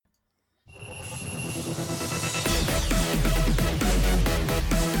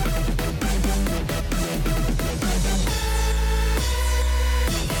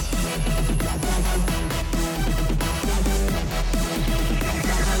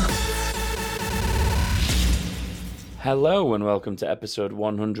Hello and welcome to episode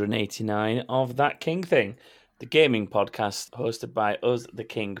 189 of That King Thing, the gaming podcast hosted by us, the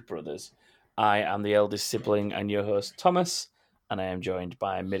King brothers. I am the eldest sibling and your host, Thomas, and I am joined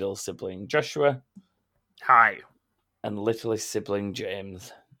by middle sibling Joshua. Hi. And littlest sibling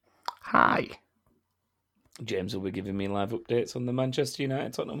James. Hi. James will be giving me live updates on the Manchester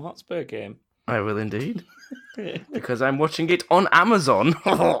United Tottenham Hotspur game. I will indeed. Because I'm watching it on Amazon.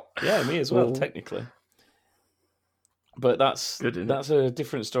 Yeah, me as well, technically. But that's a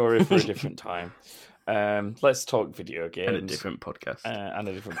different story for a different time. Let's talk video games. And a different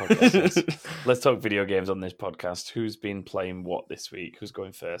podcast. Yes. Let's talk video games on this podcast. Who's been playing what this week? Who's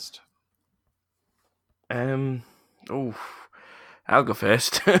going first? I'll go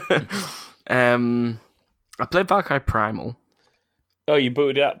first. I played Far Cry Primal. Oh, you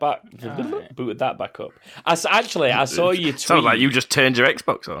booted that back. Booted that back up. I saw you tweet. Sounds like you just turned your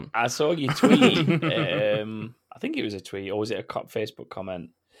Xbox on. I saw you tweet. I think it was a tweet, or was it a Facebook comment?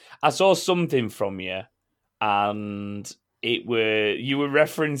 I saw something from you, and you were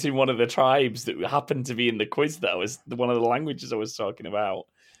referencing one of the tribes that happened to be in the quiz. That was one of the languages I was talking about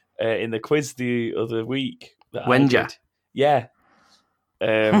in the quiz the other week. Wenja. Yeah.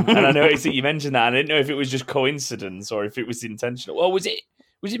 And I noticed that you mentioned that. I didn't know if it was just coincidence or if it was intentional. Or was it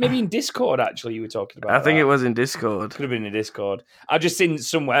maybe in Discord, actually, you were talking about? I think it was in Discord. Could have been in Discord. I've just seen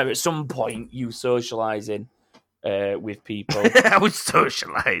somewhere at some point you socialising with people. I was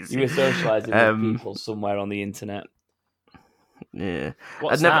socialising. You were socialising with people somewhere on the internet. Yeah.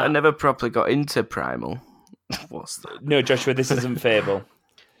 What's I never properly got into Primal. What's that? No, Joshua, this isn't Fable.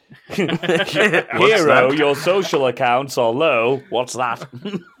 Hero, your social accounts are low. What's that?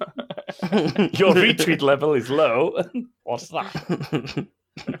 Your retweet level is low. What's that?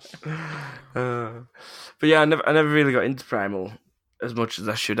 But yeah, I never really got into Primal as much as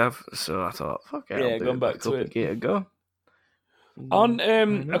I should have. So I thought, fuck it, Yeah, going back to it. Give it a go. On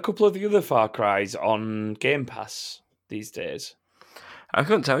a couple of the other Far Cries on Game Pass these days. I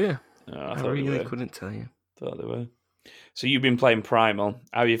couldn't tell you. Oh, I really couldn't tell you. Thought they were. So you've been playing Primal.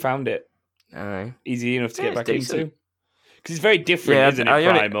 How have you found it? Aye. Easy enough to get back decent. into? Because it's very different, Yeah, isn't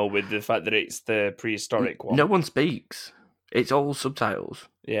it, Primal, with the fact that it's the prehistoric one? No one speaks. It's all subtitles.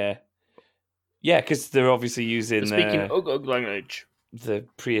 Yeah. Yeah, because they're obviously using Speaking Ugg language. the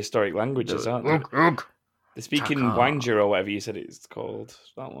prehistoric languages, aren't they? Ugg. They're speaking Chaka. Wanja or whatever you said it's called.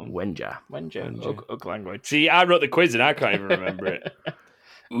 That one. Wenja. Wenja. Ugg language. See, I wrote the quiz and I can't even remember it.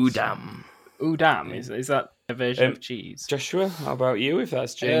 Udam. Udam. Is that a version of cheese? Joshua, how about you, if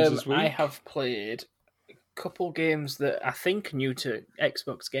that's James's week? I have played a couple games that I think are new to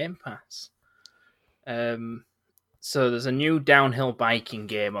Xbox Game Pass. So there's a new downhill biking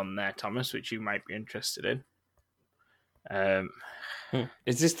game on there, Thomas, which you might be interested in.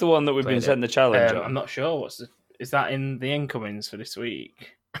 Is this the one that we've been sent the challenge on? I'm not sure. Is that in the incomings for this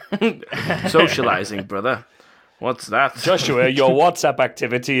week? Socializing, brother. What's that? Joshua, your WhatsApp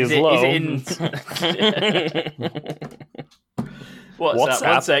activity is low. Is it in... WhatsApp.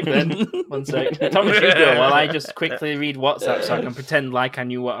 1 sec then. 1 sec. Thomas, you go while I just quickly read WhatsApp so I can pretend like I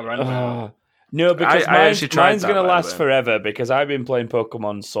knew what I ran about. No, because mine's going to last way. forever because I've been playing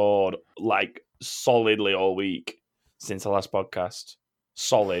Pokemon Sword like solidly all week since the last podcast.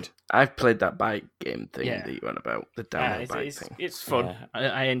 Solid. I've played that bike game thing Yeah. that you went about, the downhill bike thing. It's fun.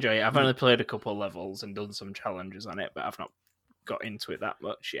 Yeah. I enjoy it. I've only played a couple levels and done some challenges on it, but I've not got into it that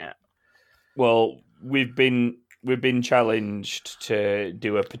much yet. Well, we've been challenged to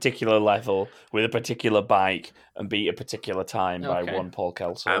do a particular level with a particular bike and beat a particular time by one Paul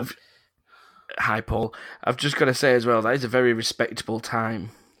Kelso. Hi, Paul. I've just got to say as well, that is a very respectable time.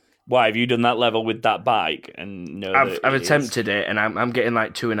 Why have you done that level with that bike? And I've attempted it, and I'm getting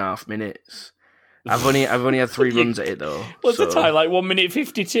like 2.5 minutes. I've only had 3 runs at it though. What's the time? Like 1 minute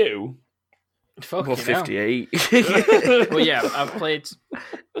 52. Well, 58. Well, yeah, I've played.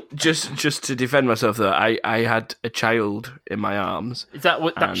 Just to defend myself though, I had a child in my arms. Is that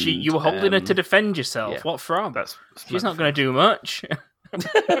what that she? You were holding her to defend yourself? Yeah. What from? That's She's not going to do much.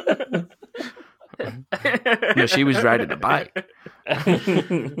 No, she was riding a bike. No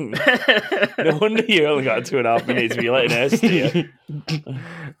wonder you only got 2.5 minutes if you're letting her steer.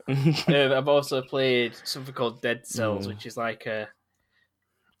 I've also played something called Dead Cells, which is like a.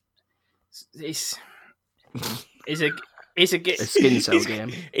 It's a skin cell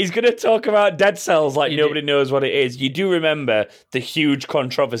game. He's going to talk about Dead Cells like nobody knows what it is. You do remember the huge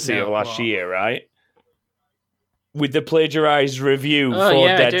controversy of last year, right? With the plagiarized review for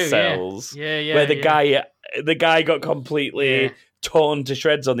Dead Cells. Yeah. Where the guy got completely torn to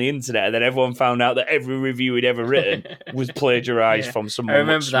shreds on the internet, and then everyone found out that every review he'd ever written was plagiarized from someone. I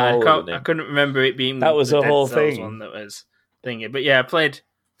remember much that. smaller than I him. couldn't remember it being That was the a Dead whole Cells thing. one that was thingy. But yeah, I played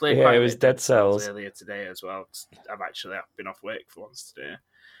Yeah, quite it a was bit of Dead Cells. earlier today as well. I've been off work for once today.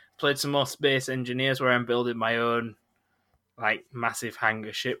 Played some more Space Engineers where I'm building my own like massive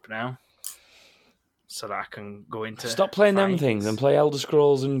hangar ship now, so that I can go into. Stop playing them fights. things and play Elder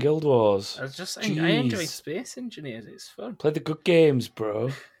Scrolls and Guild Wars. I was just saying, I enjoy Jeez. Space Engineers. It's fun. Play the good games, bro.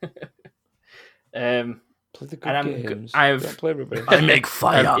 Um, Play the And good I'm g- games. I've- Don't play rubbish. I make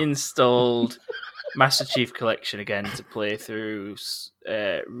fire. I've installed Master Chief Collection again to play through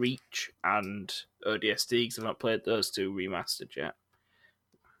Reach and ODST because I've not played those two remastered yet.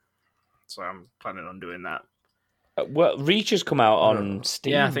 So I'm planning on doing that. Well, Reach has come out on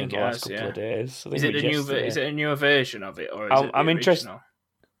Steam Yeah, I think in the it last has, couple of days. I think Is it was a new? yesterday. Is it a newer version of it, or is it the I'm interested- original?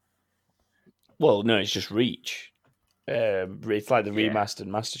 Well, no, it's just Reach. It's like the Yeah. remastered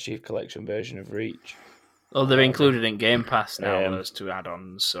Master Chief Collection version of Reach. Oh, they're included in Game Pass now. Um, Those two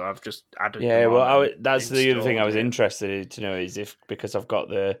add-ons, so I've just added. Yeah, them well, on and that's the other thing I was installed it. interested in to know is if, because I've got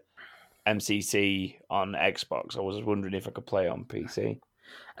the MCC on Xbox, I was wondering if I could play on PC.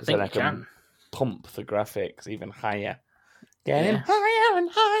 I think then you can. Pump the graphics even higher. Getting Yeah. higher and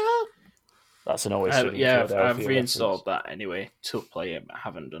higher. That's an always Sunny in Yeah, I've Philadelphia reinstalled reference. that anyway to play it, but I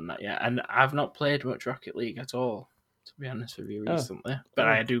haven't done that yet. And I've not played much Rocket League at all, to be honest with you, Oh. recently. But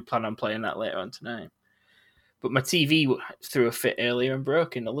Oh. I do plan on playing that later on tonight. But my TV threw a fit earlier and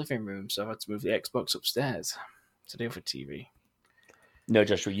broke in the living room, so I had to move the Xbox upstairs to do for TV. No,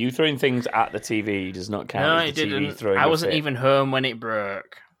 Joshua, you throwing things at the TV does not count No, as it the TV didn't. throwing I a wasn't fit. even home when it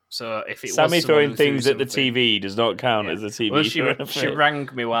broke. So if it Sammy was someone throwing who threw things at the something- TV does not count Yeah. as the TV Well, throwing a she fit. rang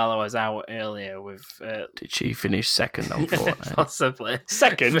me while I was out earlier with Did she finish second on Fortnite? possibly.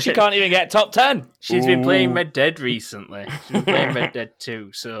 Second, she can't even get top 10. She's been playing Ooh. Red Dead recently. She's been playing Red Dead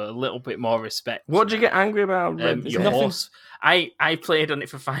 2, so a little bit more respect. What did you get angry about? Your nothing- horse. I played on it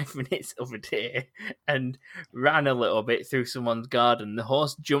for 5 minutes the other day and ran a little bit through someone's garden. The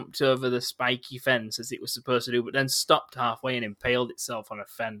horse jumped over the spiky fence as it was supposed to do, but then stopped halfway and impaled itself on a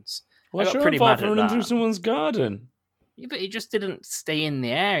fence. What's got your pretty fault mad for at running through that. someone's garden? Yeah, but it just didn't stay in the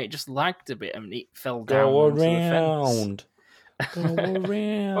air. It just lagged a bit and it fell down Go onto the fence. around. Go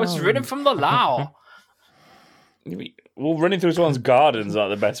around. I was running from the law. Well, running through someone's garden's not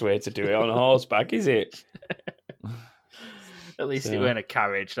the best way to do it on horseback, is it? At least it So- weren't a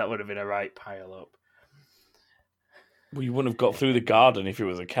carriage. That would have been a right pile up. Well, you wouldn't have got through the garden if it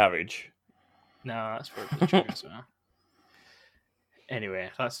was a carriage. No, that's probably true as well. Anyway,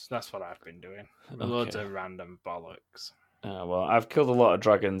 that's what I've been doing. Loads Okay. of random bollocks. Well, I've killed a lot of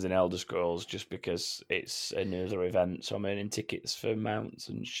dragons in Elder Scrolls just because it's another event, so I'm earning tickets for mounts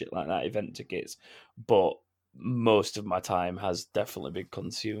and shit like that, event tickets. But most of my time has definitely been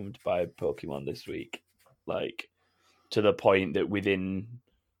consumed by Pokemon this week. Like, to the point that within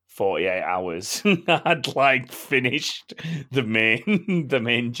 48 hours, I'd like finished the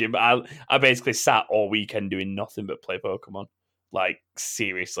main gym. I basically sat all weekend doing nothing but play Pokemon. Like,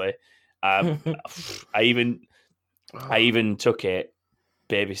 seriously. I even took it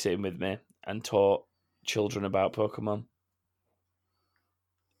babysitting with me and taught children about Pokemon.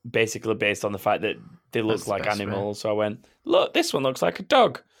 Basically based on the fact that they look That's the like best way. animals. So I went, look, this one looks like a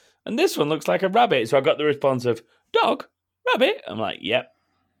dog. And this one looks like a rabbit. So I got the response of, dog? Rabbit? I'm like, yep.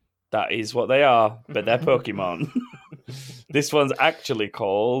 That is what they are, but they're Pokemon. This one's actually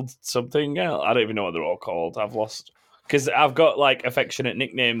called something else. I don't even know what they're all called. I've lost... Because I've got, like, affectionate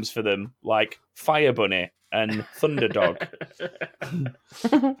nicknames for them, like Fire Bunny and Thunderdog.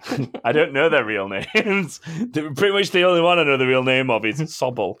 I don't know their real names. Pretty much the only one I know the real name of is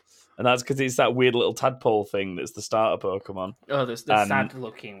Sobble. And that's because it's that weird little tadpole thing that's the starter Pokemon. Oh, there's the And-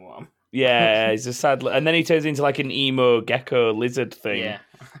 sad-looking one. Yeah, he's a sad... And then he turns into, like, an emo gecko lizard thing.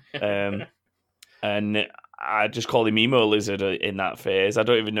 Yeah. And I just call him Emo Lizard in that phase. I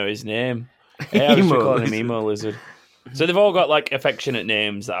don't even know his name. Yeah, I was just Emo calling him Lizard. Emo Lizard. So they've all got like affectionate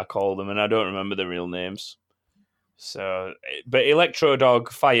names that I call them, and I don't remember the real names. So, but Electro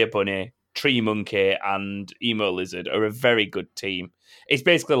Dog, Fire Bunny, Tree Monkey, and Emo Lizard are a very good team. It's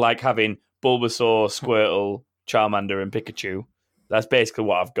basically like having Bulbasaur, Squirtle, Charmander, and Pikachu. That's basically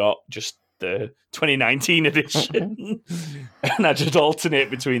what I've got. Just the 2019 edition, and I just alternate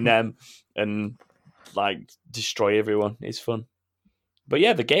between them and like destroy everyone. It's fun. But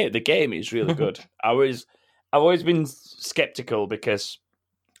yeah, the game is really good. I've always been skeptical because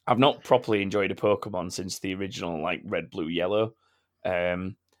I've not properly enjoyed a Pokemon since the original like Red, Blue, Yellow. I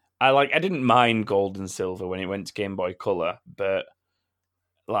didn't mind Gold and Silver when it went to Game Boy Color, but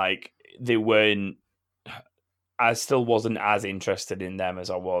like they weren't. I still wasn't as interested in them as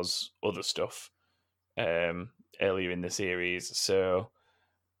I was other stuff earlier in the series. So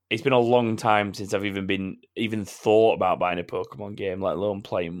it's been a long time since I've even thought about buying a Pokemon game, let alone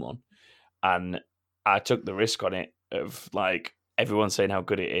playing one. And I took the risk on it of like everyone saying how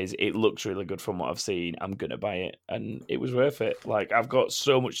good it is. It looks really good from what I've seen. I'm gonna buy it, and it was worth it. Like I've got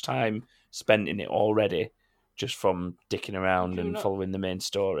so much time spent in it already, just from dicking around and following the main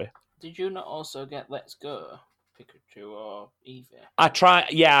story. Did you not also get Let's Go, Pikachu or Eevee? I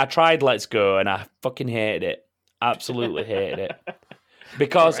tried Let's Go, and I fucking hated it. Absolutely hated it.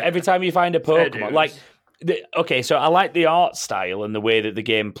 Because every time you find a Pokemon, like, okay, so I like the art style and the way that the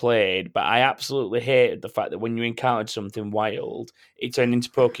game played, but I absolutely hated the fact that when you encountered something wild, it turned into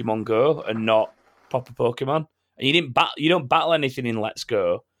Pokemon Go and not proper Pokemon. And you don't battle anything in Let's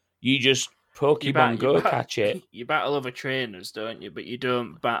Go. You just Pokemon Go catch it. You battle other trainers, don't you? But you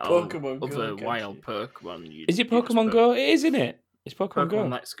don't battle other wild Pokemon. Is it Pokemon Go? It is, isn't it? It's Pokemon Go.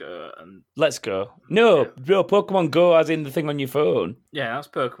 Let's Go. And Let's Go. No, Pokemon Go as in the thing on your phone. Yeah, that's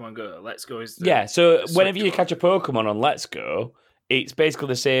Pokemon Go. Let's Go is so whenever you catch a Pokemon on Let's Go, it's basically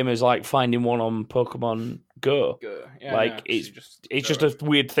the same as like finding one on Pokemon Go. Yeah, like it's just a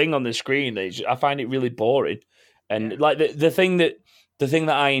weird thing on the screen. I find it really boring. And like the thing that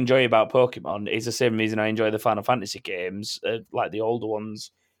I enjoy about Pokemon is the same reason I enjoy the Final Fantasy games, like the older ones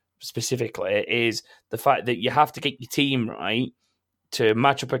specifically, is the fact that you have to get your team right to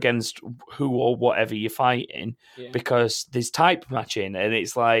match up against who or whatever you're fighting, because there's type matching, and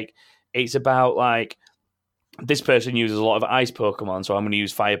it's about like this person uses a lot of ice Pokemon, so I'm going to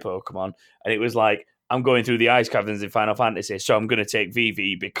use fire Pokemon, and it was like I'm going through the ice caverns in Final Fantasy, so I'm going to take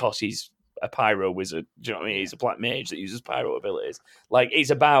Vivi because he's a pyro wizard. Do you know what I mean? He's a black mage that uses pyro abilities. Like it's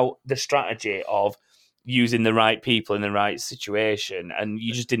about the strategy of using the right people in the right situation, and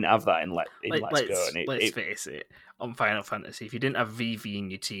you just didn't have that in Let's Go. And let's face it. On Final Fantasy, if you didn't have Vivi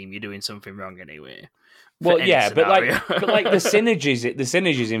in your team, you're doing something wrong anyway. Well, yeah, but like the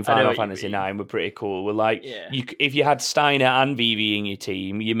synergies in Final Fantasy IX were pretty cool. We're like, if you had Steiner and Vivi in your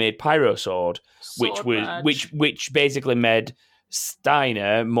team, you made Pyro Sword, which basically made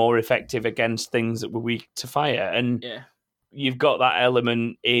Steiner more effective against things that were weak to fire. And you've got that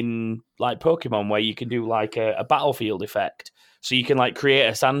element in like Pokemon where you can do like a battlefield effect, so you can like create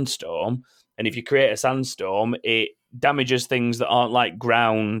a sandstorm. And if you create a sandstorm, it damages things that aren't like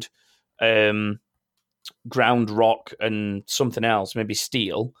ground rock and something else, maybe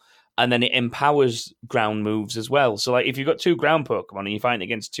steel. And then it empowers ground moves as well. So like if you've got two ground Pokemon and you're fighting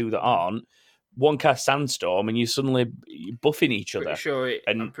against two that aren't, one casts Sandstorm and you're buffing each other.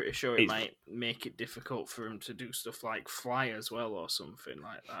 I'm pretty sure it might make it difficult for him to do stuff like fly as well or something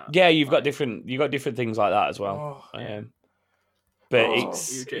like that. Yeah, you've got different things like that as well. But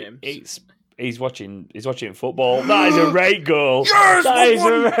he's watching football. That is a great goal. Yes, that is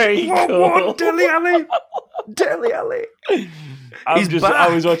a great goal. Dele Alli.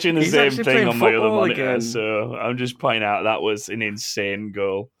 I was watching the same thing on my other monitor, so I'm just pointing out that was an insane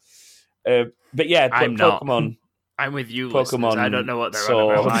goal. But yeah, Pokemon. I'm with you. Pokemon. I don't know what they're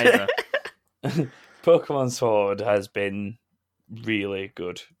on about either. Pokemon Sword has been really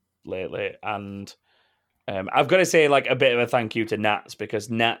good lately, and I've got to say, like, a bit of a thank you to Nats, because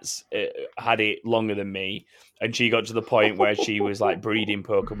Nats had it longer than me, and she got to the point where she was like breeding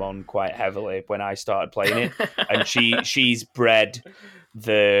Pokemon quite heavily when I started playing it, and she's bred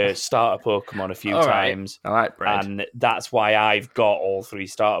the starter Pokemon a few times. I like bread. And that's why I've got all three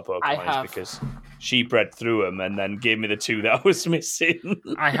starter Pokemon, because she bred through them and then gave me the two that I was missing.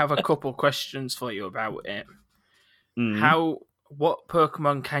 I have a couple questions for you about it. What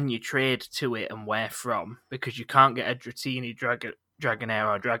Pokemon can you trade to it and where from? Because you can't get a Dratini, Dragonair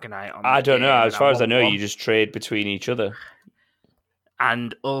or Dragonite on I don't know. As far as I know, you just trade between each other.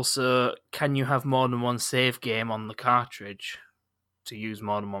 And also, can you have more than one save game on the cartridge to use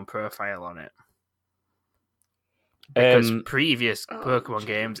more than one profile on it? Because previous Pokemon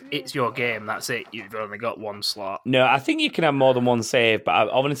games, it's your game, that's it. You've only got one slot. No, I think you can have more than one save, but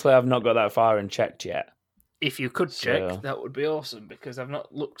honestly, I've not got that far and checked yet. If you could check, that would be awesome, because I've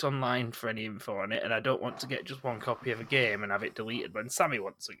not looked online for any info on it, and I don't want to get just one copy of a game and have it deleted when Sammy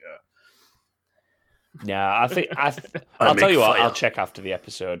wants to go. Yeah, I'll tell you what, I'll check after the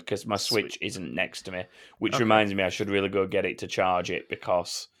episode, because my Switch isn't next to me, which reminds me I should really go get it to charge it,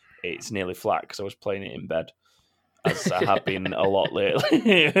 because it's nearly flat, because I was playing it in bed, as I have been a lot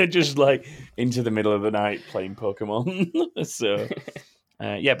lately, just like into the middle of the night playing Pokemon. So,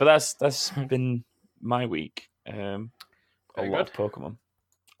 yeah, but that's been my week. A lot of Pokemon,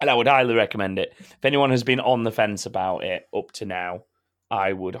 and I would highly recommend it. If anyone has been on the fence about it up to now,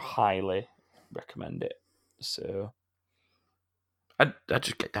 I would highly recommend it. So, I'd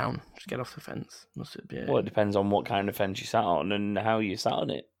just get down, just get off the fence. Must it be? well, it depends on what kind of fence you sat on and how you sat on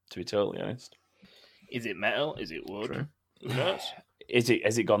it. To be totally honest, Is it metal? Is it wood? True. Who knows?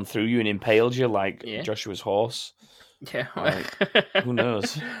 has it gone through you and impaled you like Yeah. Joshua's horse? Yeah. Who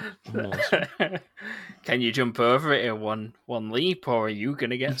knows? Who knows? Can you jump over it in one leap, or are you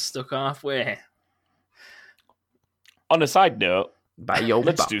gonna get stuck halfway? On a side note, By your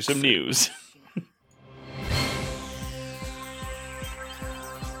let's box. do some news.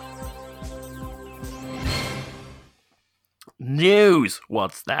 News.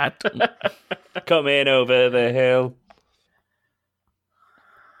 What's that? Coming over the hill.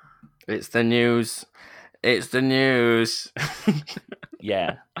 It's the news. It's the news.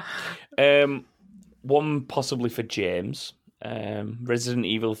 Yeah. One possibly for James. Resident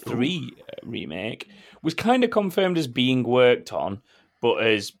Evil 3 remake was kind of confirmed as being worked on, but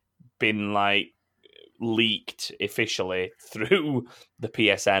has been like leaked officially through the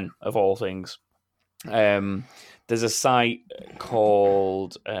PSN of all things. There's a site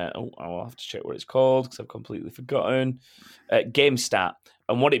called I'll have to check what it's called because I've completely forgotten. GameStat,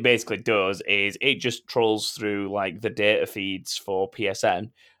 and what it basically does is it just trolls through like the data feeds for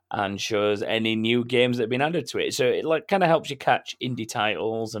PSN and shows any new games that have been added to it. So it like kind of helps you catch indie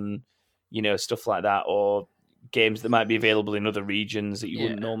titles and stuff like that, or games that might be available in other regions that you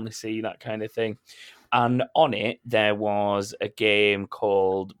wouldn't normally see, that kind of thing. And on it, there was a game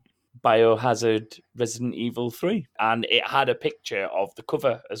called Biohazard Resident Evil 3, and it had a picture of the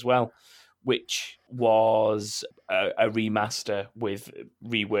cover as well, which was a remaster with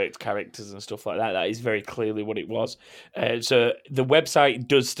reworked characters and stuff like that. That is very clearly what it was. So the website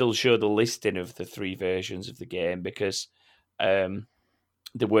does still show the listing of the 3 versions of the game because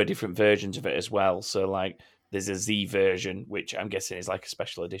there were different versions of it as well. So like there's a Z version, which I'm guessing is like a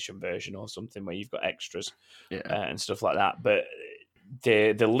special edition version or something where you've got extras and stuff like that. But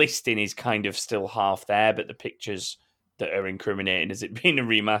the listing is kind of still half there, but the pictures that are incriminating as it being a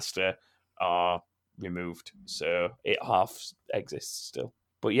remaster are removed, so it half exists still.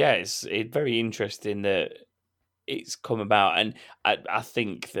 But yeah, it's very interesting that it's come about, and I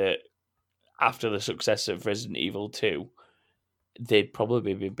think that after the success of Resident Evil 2, they'd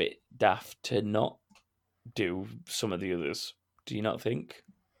probably be a bit daft to not do some of the others. Do you not think?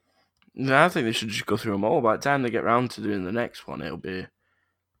 No, I think they should just go through them all. By the time they get round to doing the next one, it'll be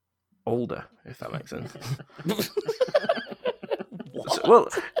older, if that makes sense. Well,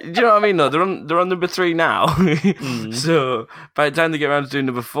 do you know what I mean? Though they're on number 3 now, so by the time they get around to doing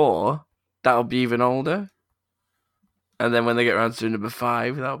number 4, that'll be even older. And then when they get around to doing number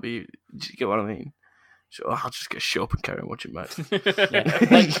 5, that'll be. Do you get what I mean? So I'll just get shut up and carry on watching back.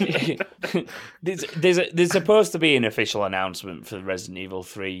 There's supposed to be an official announcement for the Resident Evil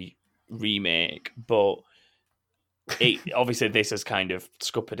 3 remake, but obviously this has kind of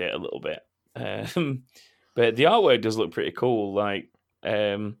scuppered it a little bit. But the artwork does look pretty cool. Like,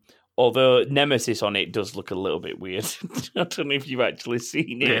 although Nemesis on it does look a little bit weird. I don't know if you've actually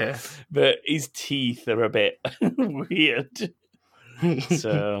seen it, but his teeth are a bit weird.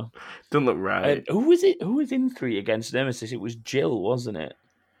 So doesn't look right. Who was it? Who was in 3 against Nemesis? It was Jill, wasn't it?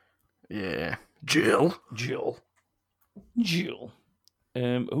 Yeah, Jill.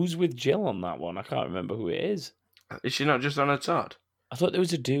 Who's with Jill on that one? I can't remember who it is. Is she not just on a Todd? I thought there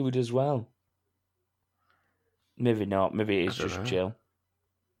was a dude as well. Maybe not. Maybe it is just Jill.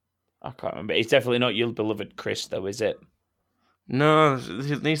 I can't remember. It's definitely not your beloved Chris, though, is it? No,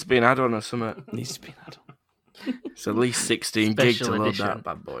 it needs to be an add-on or something. It needs to be an add-on. It's at least 16 gig to Special load edition. that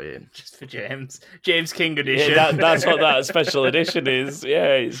bad boy in. Just for James King edition. Yeah, that's what that special edition is.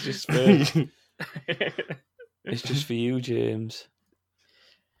 Yeah, it's just for it's just for you, James.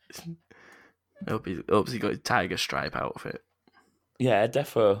 Hope he got his tiger stripe outfit. Yeah,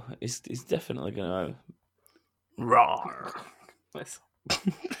 defo. He's definitely gonna. Roar.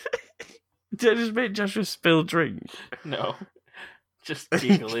 Did I just make Joshua spill drink? No. Just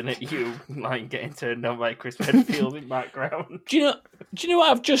giggling at you, like getting turned on by Chris Redfield in background. Do you know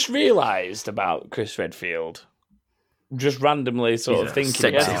what I've just realised about Chris Redfield? Just randomly sort of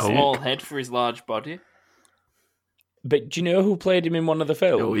thinking He has about a it. small head for his large body. But do you know who played him in one of the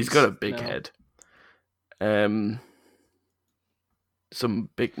films? Oh, he's got a big No. head. Some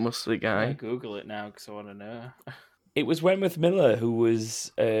big muscly I guy. Google it now because I want to know. It was Wentworth Miller who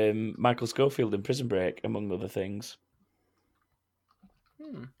was Michael Schofield in Prison Break, among other things.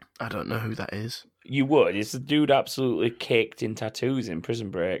 I don't know who that is. You would. It's the dude absolutely caked in tattoos in Prison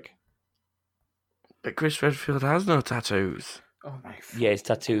Break. But Chris Redfield has no tattoos. Oh my! Yeah, his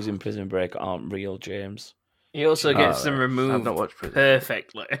tattoos in Prison Break aren't real, James. He also gets them I've removed not watched Prison.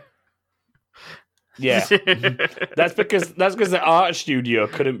 perfectly. Yeah, that's because the art studio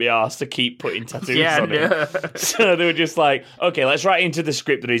couldn't be asked to keep putting tattoos on him. So they were just like, okay, let's write into the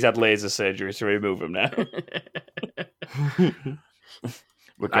script that he's had laser surgery to remove him now.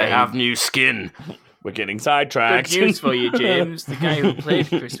 I have new skin. We're getting sidetracked. Good news for you, James. The guy who played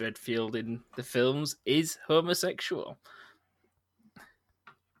Chris Redfield in the films is homosexual.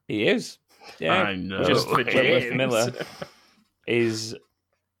 He is. Yeah, I know. Just for James James. Miller is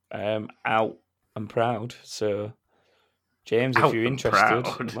out and proud. So, James, if Out you're and interested,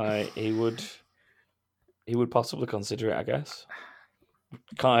 proud. like, he would possibly consider it. I guess.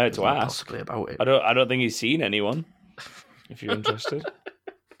 Can't hurt to ask. Possibly about it. I don't think he's seen anyone. If you're interested,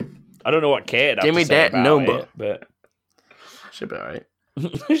 I don't know what Kate. Give me that number. it, but Should be alright.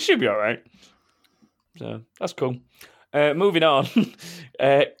 it should be all right. So that's cool. Moving on,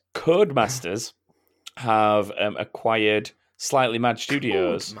 Codemasters have acquired Slightly Mad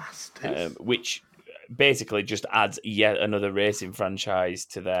Studios, which basically just adds yet another racing franchise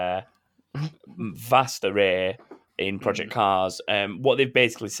to their vast array in Project Cars. What they've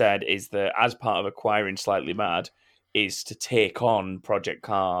basically said is that as part of acquiring Slightly Mad is to take on Project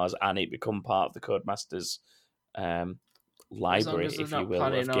Cars and it become part of the Codemasters library, if you will,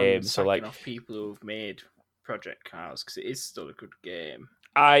 of games. So like off people who've made Project Cars, because it is still a good game.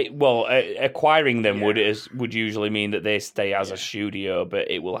 Acquiring them would usually mean that they stay as a studio,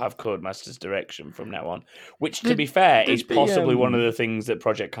 but it will have Codemasters direction from now on. Which, to be fair, is possibly one of the things that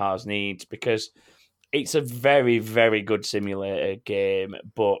Project Cars needs, because it's a very, very good simulator game,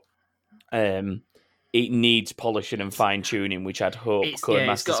 but it needs polishing and fine tuning, which I'd hope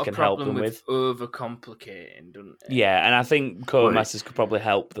Codemasters can help them with. Overcomplicating, doesn't it? Yeah, and I think Codemasters could probably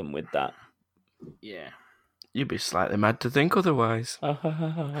help them with that. Yeah. You'd be slightly mad to think otherwise.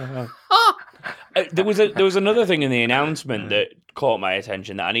 There was another thing in the announcement that caught my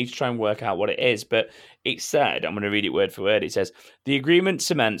attention that I need to try and work out what it is, but it said, I'm going to read it word for word, it says, the agreement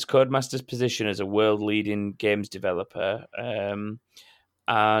cements Codemasters' position as a world-leading games developer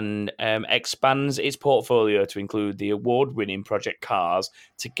and expands its portfolio to include the award-winning Project Cars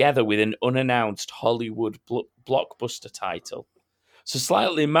together with an unannounced Hollywood blockbuster title. So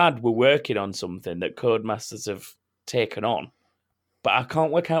Slightly Mad were working on something that Codemasters have taken on, but I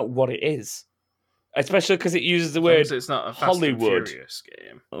can't work out what it is. Especially because it uses the word it's not a Fast Hollywood. And Furious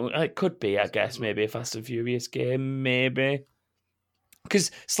game. It could be, I guess, maybe a Fast and Furious game, maybe.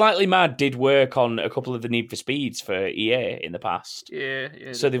 Because Slightly Mad did work on a couple of the Need for Speeds for EA in the past. Yeah.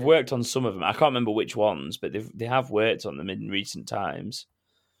 So they've worked on some of them. I can't remember which ones, but they have worked on them in recent times.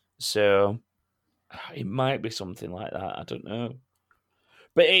 So it might be something like that. I don't know.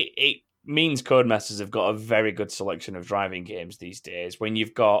 But it means Codemasters have got a very good selection of driving games these days. When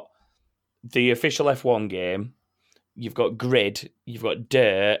you've got the official F1 game, you've got Grid, you've got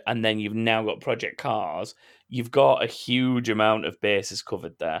Dirt, and then you've now got Project Cars. You've got a huge amount of bases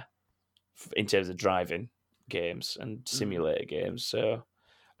covered there in terms of driving games and simulator games. So,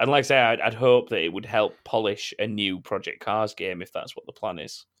 and like I say, I'd hope that it would help polish a new Project Cars game if that's what the plan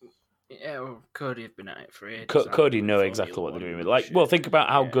is. Yeah, well, Cody have been at it for ages. Cody know exactly what they're doing with it. Well, think about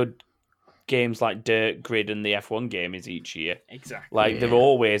how good games like Dirt, Grid, and the F1 game is each year. Exactly. They're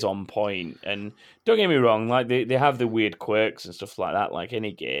always on point. And don't get me wrong, they have the weird quirks and stuff like that, like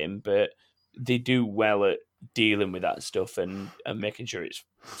any game, but they do well at dealing with that stuff and making sure it's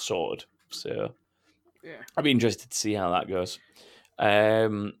sorted. So I'd be interested to see how that goes.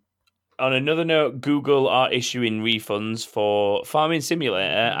 On another note, Google are issuing refunds for Farming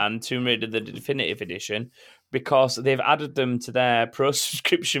Simulator and Tomb Raider the Definitive Edition because they've added them to their Pro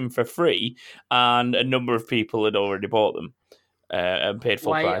subscription for free, and a number of people had already bought them and paid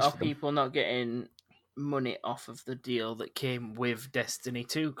full price. Why are for them. people not getting money off of the deal that came with Destiny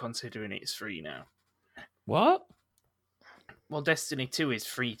 2, considering it's free now? What? Well, Destiny 2 is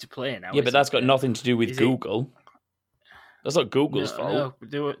free to play now. Yeah, but that's got nothing to do with Is Google. That's not Google's fault.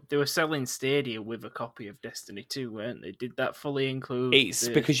 No, they were selling Stadia with a copy of Destiny 2, weren't they? Did that fully include? It's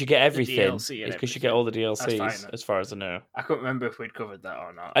because you get everything. It's DLC because you get all the DLCs, fine, as far as I know. I couldn't remember if we'd covered that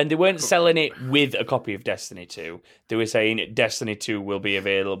or not. And they weren't selling it with a copy of Destiny 2. They were saying Destiny 2 will be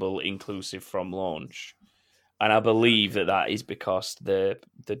available inclusive from launch. And I believe that is because the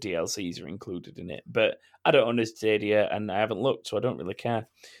DLCs are included in it. But I don't understand Stadia, and I haven't looked, so I don't really care.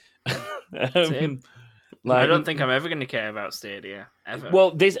 I don't think I'm ever going to care about Stadia, ever.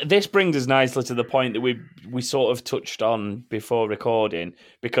 Well, this brings us nicely to the point that we sort of touched on before recording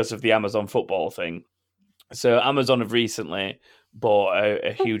because of the Amazon football thing. So Amazon have recently bought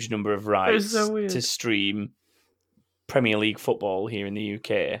a huge number of rights to stream Premier League football here in the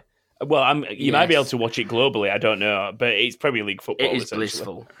UK. Well, you might be able to watch it globally, I don't know, but it's Premier League football. It is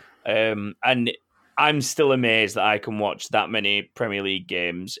blissful. And I'm still amazed that I can watch that many Premier League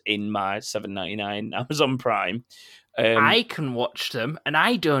games in my $7.99 Amazon Prime. I can watch them, and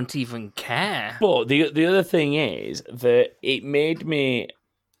I don't even care. But the other thing is that it made me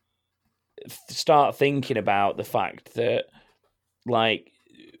start thinking about the fact that, like,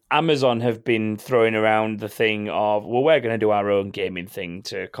 Amazon have been throwing around the thing of, well, we're going to do our own gaming thing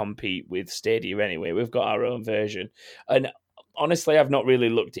to compete with Stadia anyway. We've got our own version. And honestly, I've not really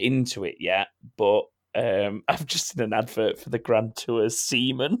looked into it yet, but I've just seen an advert for the Grand Tour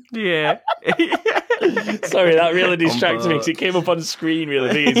Seaman. Yeah. Sorry, that really distracted me because it came up on screen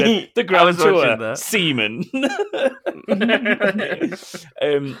really big. It said, the Grand Tour Seaman.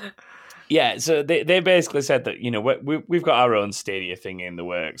 Yeah, so they basically said that, we've got our own Stadia thing in the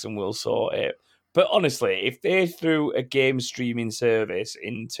works and we'll sort it. But honestly, if they threw a game streaming service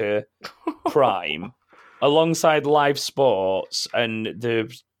into Prime alongside live sports and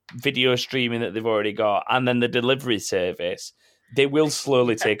the video streaming that they've already got and then the delivery service, they will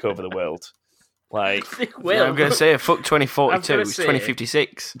slowly take over the world. Like, well, I'm going to say, fuck 2042, it's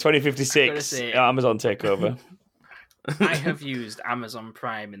 2056. 2056, Amazon takeover. I have used Amazon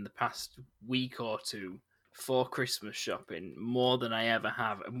Prime in the past week or two for Christmas shopping more than I ever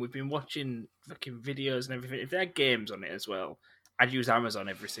have, and we've been watching fucking videos and everything. If there are games on it as well, I'd use Amazon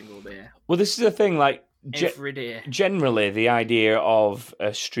every single day. Well, this is the thing, like, every day. Generally, the idea of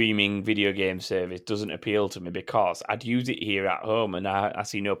a streaming video game service doesn't appeal to me because I'd use it here at home, and I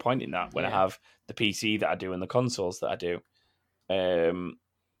see no point in that when I have the PC that I do and the consoles that I do.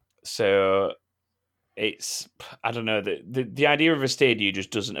 So it's, I don't know, the idea of a Stadia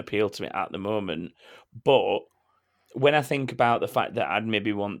just doesn't appeal to me at the moment. But when I think about the fact that I'd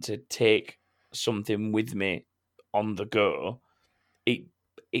maybe want to take something with me on the go,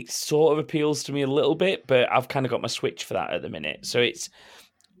 it sort of appeals to me a little bit, but I've kind of got my Switch for that at the minute. So it's,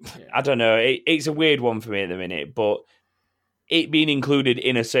 I don't know, it's a weird one for me at the minute, but it being included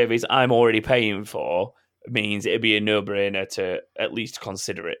in a service I'm already paying for means it'd be a no-brainer to at least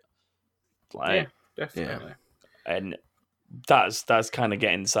consider it. Like, yeah, definitely. Yeah. And that's kind of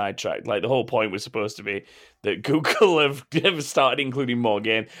getting sidetracked. Like, the whole point was supposed to be that Google have started including more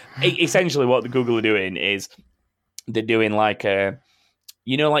games. Essentially, what the Google are doing is they're doing like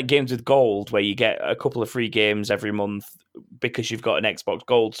like Games with Gold, where you get a couple of free games every month because you've got an Xbox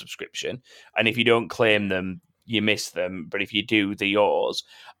Gold subscription. And if you don't claim them, you miss them. But if you do, they're yours.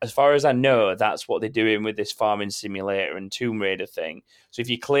 As far as I know, that's what they're doing with this Farming Simulator and Tomb Raider thing. So if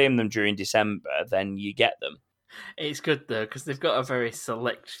you claim them during December, then you get them. It's good, though, because they've got a very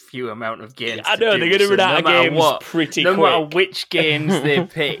select few amount of games. I know, they're going to run out of games pretty quick. No matter which games they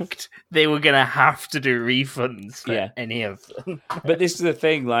picked, they were going to have to do refunds for any of them. But this is the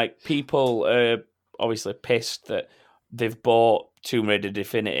thing, like, people are obviously pissed that they've bought Tomb Raider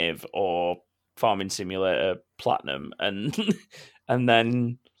Definitive or Farming Simulator Platinum, and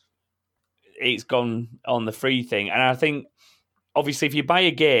then it's gone on the free thing. And I think, obviously, if you buy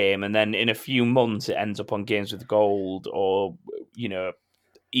a game and then in a few months it ends up on Games with Gold or,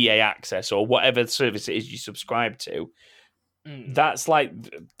 EA Access or whatever service it is you subscribe to, that's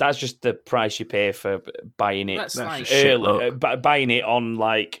just the price you pay for buying it early, buying it on,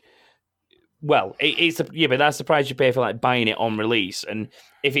 like, well, but that's the price you pay for, like, buying it on release. And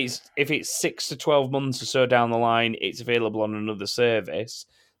if it's 6 to 12 months or so down the line, it's available on another service,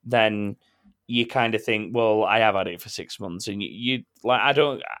 then you kind of think, well, I have had it for 6 months, and you like,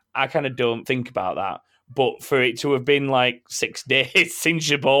 I kind of don't think about that. But for it to have been like 6 days since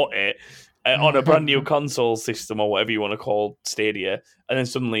you bought it on a brand new console system or whatever you want to call Stadia, and then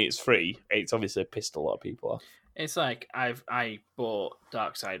suddenly it's free, it's obviously pissed a lot of people off. It's like I bought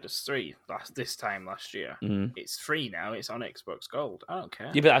Darksiders 3 this time last year. It's free now. It's on Xbox Gold. I don't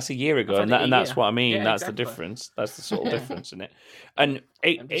care. Yeah, but that's a year ago, and that's what I mean. Yeah, that's exactly the difference. That's the sort of difference in it. And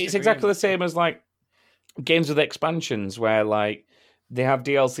it's exactly the same as, like, games with expansions, where, like, they have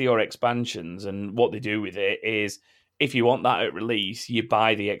DLC or expansions, and what they do with it is, if you want that at release, you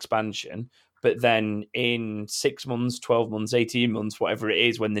buy the expansion. But then in 6 months, 12 months, 18 months, whatever it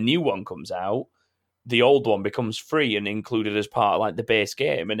is, when the new one comes out, the old one becomes free and included as part of, like, the base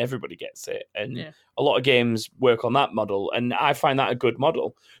game, and everybody gets it. And a lot of games work on that model, and I find that a good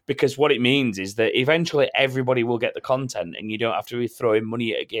model, because what it means is that eventually everybody will get the content, and you don't have to be throwing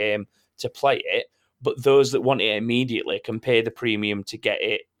money at a game to play it. But those that want it immediately can pay the premium to get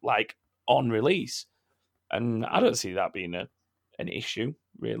it, like, on release. And I don't see that being an issue,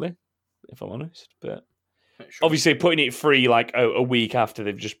 really, if I'm honest. But obviously, putting it free, like, a week after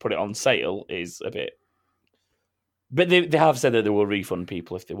they've just put it on sale is a bit But they have said that they will refund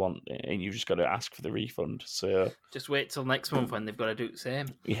people if they want it, and you've just got to ask for the refund. So Just wait till next month when they've got to do the same.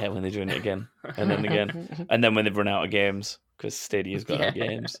 yeah, when they're doing it again, and then again, and then when they've run out of games, because Stadia's got no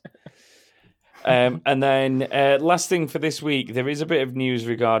games. And then last thing for this week, there is a bit of news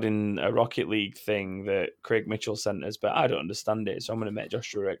regarding a Rocket League thing that Craig Mitchell sent us, but I don't understand it, so I'm going to make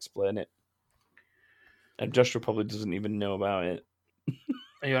Joshua explain it. And Joshua probably doesn't even know about it.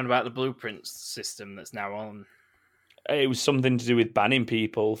 Are you on about the blueprints system that's now on? It was something to do with banning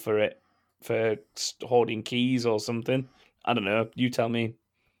people for hoarding keys or something. I don't know. You tell me.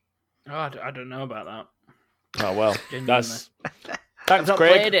 Oh, I don't know about that. Oh well, that's. I've Thanks, not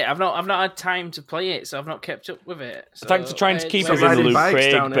Craig. played it. I've not had time to play it, so I've not kept up with it. So Thanks for trying to keep us in riding the loop, bikes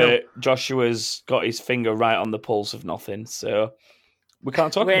Craig, downhill. but Joshua's got his finger right on the pulse of nothing, so we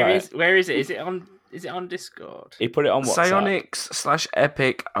can't talk about it. Where is it? Is it on Discord? He put it on WhatsApp.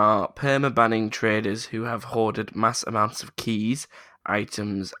 Psyonix/Epic are perma-banning traders who have hoarded mass amounts of keys,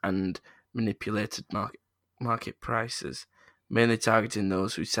 items, and manipulated market prices, mainly targeting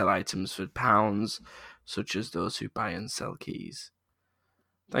those who sell items for pounds, such as those who buy and sell keys.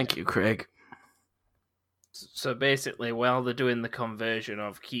 Thank you, Craig. So basically, while they're doing the conversion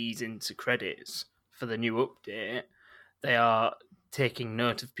of keys into credits for the new update, they are taking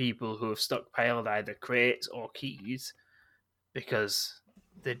note of people who have stockpiled either crates or keys because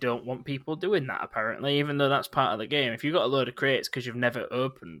they don't want people doing that, apparently, even though that's part of the game. If you've got a load of crates because you've never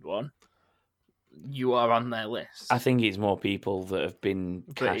opened one, you are on their list. I think it's more people that have been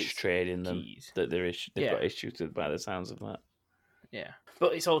But cash it's trading them keys. that they've got issues with by the sounds of that. Yeah.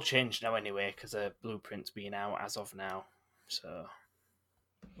 But it's all changed now anyway because Blueprint's being out as of now. So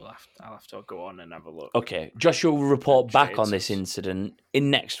I'll have to go on and have a look. Okay, Joshua will report back on this Trades. incident in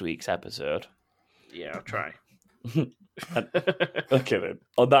next week's episode. Yeah, I'll try. Okay then.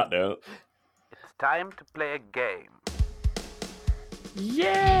 On that note, It's time to play a game.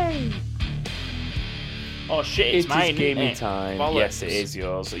 Yay! Oh shit, it's mine, gaming isn't it? time. Bollocks. Yes, it is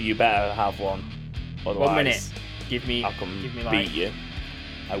yours. You better have one. Otherwise, 1 minute. Give me I'll come like, beat you.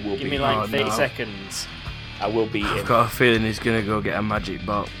 I will Give beat me you. like Oh, 30 no. seconds. I will beat I've him. got a feeling he's going to go get a magic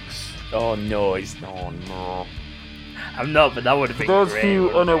box. Oh no, it's no. I'm not, but that would have For been those great. who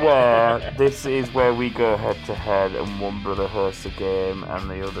wouldn't it? unaware, this is where we go head to head and one brother hosts a game and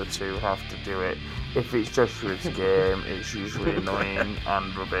the other two have to do it. If it's Joshua's game, it's usually annoying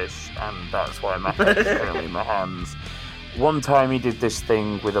and rubbish, and that's why my head's currently in my hands. One time he did this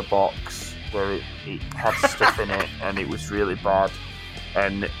thing with a box where it had stuff in it and it was really bad,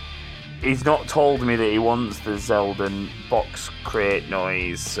 and he's not told me that he wants the Zelda box crate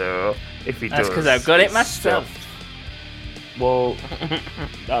noise, so if he That's does... because I've got it it's myself. stuffed. Well,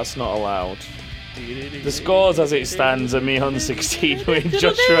 that's not allowed. The scores as it stands are me on 16 with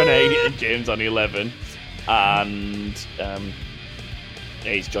Joshua on 8 and James on 11. And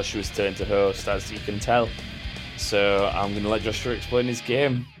it's Joshua's turn to host, as you can tell. So I'm going to let Joshua explain his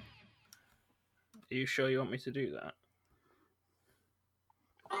game. Are you sure you want me to do that?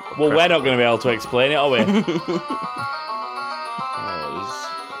 Well, we're not going to be able to explain it, are we?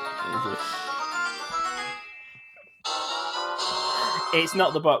 It's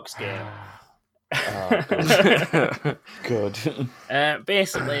not the box game. Good.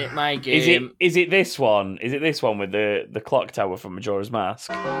 Basically, my game. Is it this one? Is it this one with the clock tower from Majora's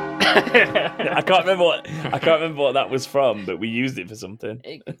Mask? I can't remember what that was from, but we used it for something.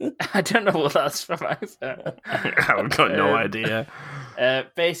 I don't know what that's from either. I've got no idea.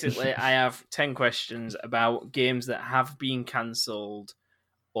 Basically, I have 10 questions about games that have been cancelled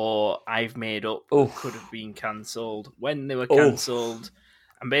or I've made up that could have been cancelled, when they were cancelled.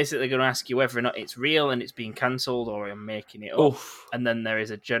 I'm basically going to ask you whether or not it's real and it's been cancelled or I'm making it up. And then there is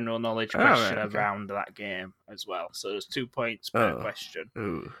a general knowledge question around that game as well. So there's 2 points per question.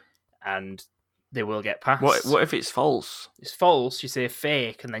 Ooh. And they will get passed. What if it's false? It's false, you say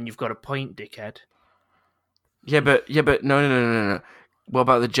fake, and then you've got a point, dickhead. Yeah, but no. What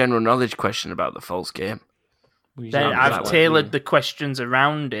about the general knowledge question about the false game? Then I've tailored the questions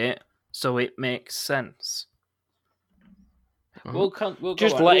around it so it makes sense. We'll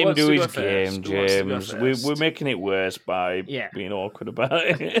just go on. let Who him wants do to his go first? game, Who wants to go James. first? We're making it worse by being awkward about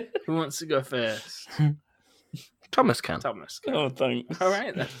it. Who wants to go first? Thomas can. Thomas. Oh, thanks. All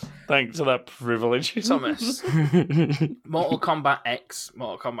right then. Thanks for that privilege. Thomas. Mortal Kombat X,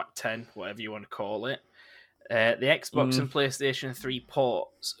 Mortal Kombat 10, whatever you want to call it. The Xbox and PlayStation 3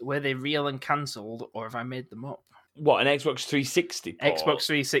 ports, were they real and cancelled, or have I made them up? What, an Xbox 360 port? Xbox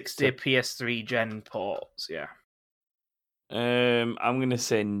 360, PS3 gen ports, yeah. I'm going to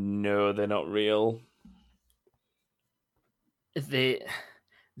say no, they're not real.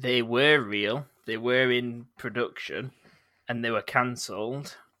 They were real. They were in production, and they were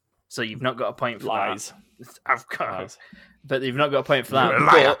cancelled. So you've not got a point for Lies. that. I've got, Lies. but you've not got a point for that. You're a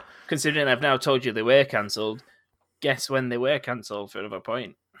liar. But considering I've now told you they were cancelled, guess when they were cancelled for another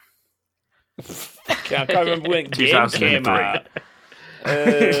point. I can't remember when the game came 2003. out.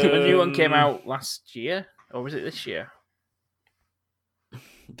 The new one came out last year, or was it this year?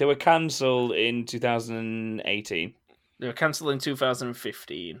 They were cancelled in 2018. They were cancelled in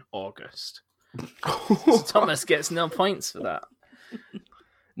 2015, August. So Thomas gets 0 points for that.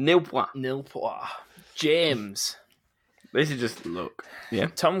 Nil point. 0 points. James. This is just look. Yeah.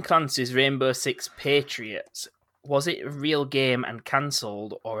 Tom Clancy's Rainbow Six Patriots. Was it a real game and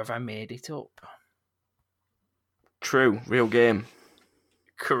cancelled, or have I made it up? True. Real game.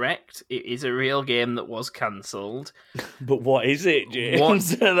 Correct. It is a real game that was cancelled. But what is it, James?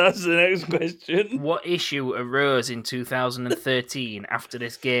 What- That's the next question. What issue arose in 2013 after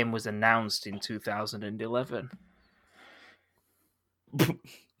this game was announced in 2011?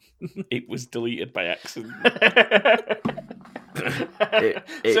 It was deleted by accident.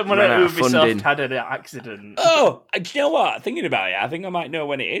 It Someone ran at out of funding. Ubisoft had an accident. Oh, do you know what? Thinking about it, I think I might know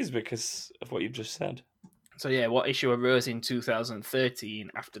when it is because of what you've just said. So yeah, what issue arose in 2013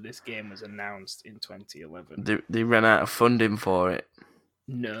 after this game was announced in 2011? They ran out of funding for it.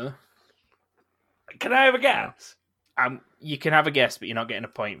 No. Can I have a guess? You can have a guess, but you're not getting a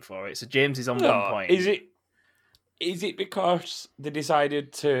point for it. So James is on 1 point. Is it because they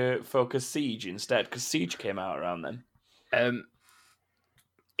decided to focus Siege instead? Because Siege came out around then.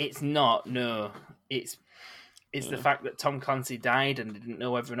 It's not. No, it's the fact that Tom Clancy died and they didn't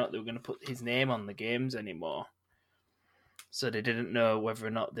know whether or not they were going to put his name on the games anymore. So they didn't know whether or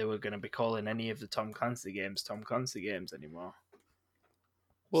not they were going to be calling any of the Tom Clancy games anymore.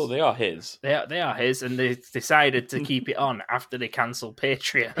 Well, they are his. They are his, and they decided to keep it on after they cancelled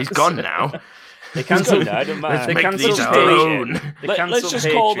Patreon. He's gone now. They cancelled. I don't mind. Let's They make cancelled these our Patreon. own. They Let's cancelled just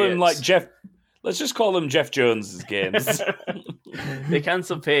call them Patriots. like Jeff. Let's just call them Jeff Jones's games. They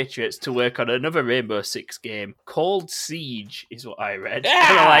cancelled Patriots to work on another Rainbow Six game called Siege, is what I read. Yeah!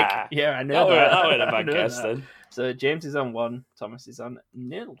 And I'm like, yeah, I know that. That would have I been know a guess that. then. So James is on 1, Thomas is on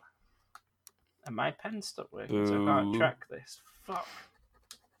 0. And my pen stopped working, so I can't Boo. track this. Fuck.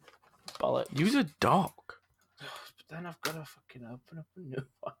 Bollocks. Use a dock. But then I've got to fucking open up a new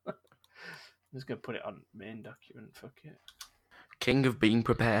one. I'm just going to put it on main document. Fuck it. King of being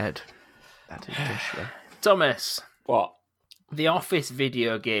prepared. That is Joshua. Thomas, What? the Office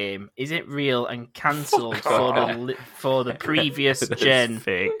video game, is it real and cancelled for the previous gen?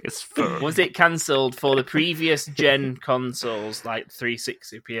 Fake as fuck. Was it cancelled for the previous gen consoles like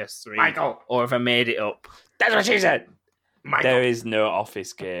 360, PS3? Michael. Or have I made it up? That's what she said. Michael. There is no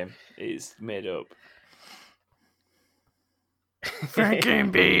Office game. It's made up.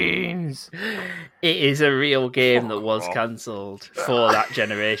 Franken beans. It is a real game that was cancelled for that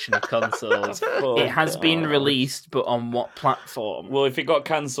generation of consoles. It has been released, but on what platform? Well, if it got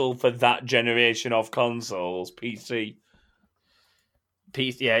cancelled for that generation of consoles, PC.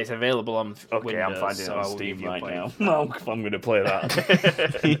 Yeah, it's available on Okay, Windows. I'm finding so it on I will Steam give you a right point. now. I'm going to play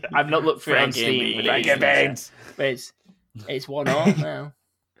that. I've not looked for it on Steam, but it's 1-0 now.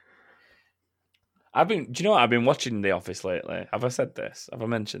 Do you know what? I've been watching The Office lately. Have I said this? Have I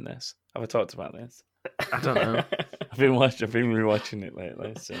mentioned this? Have I talked about this? I don't know. I've been rewatching it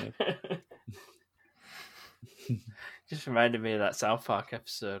lately. So. Just reminded me of that South Park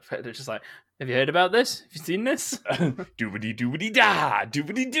episode where they're just like, have you heard about this? Have you seen this? Doobity doobity da,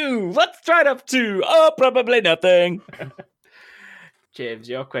 doobity doo. What's right up to? Oh, probably nothing. James,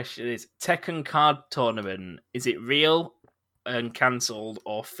 your question is Tekken Card Tournament. Is it real and cancelled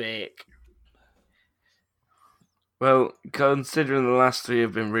or fake? Well, considering the last 3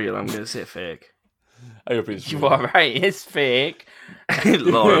 have been real, I'm going to say fake. I hope it's You are right, it's fake.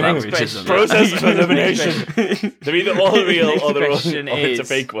 Law of Next averages. isn't it? Process of elimination. They're either all real Next or question it's a is-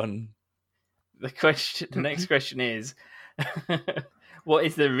 fake one. The next question is, what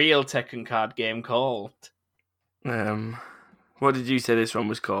is the real Tekken card game called? What did you say this one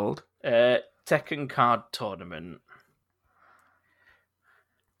was called? Tekken Card Tournament.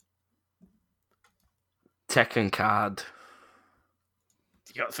 Tekken Card.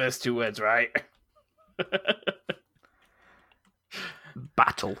 You got the first 2 words right.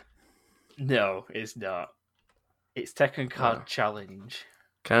 Battle. No, it's not. It's Tekken Card Challenge.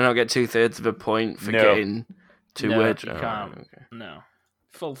 Can I not get 2/3 of a point for No. getting 2 No, words? you Oh, can't. okay. No.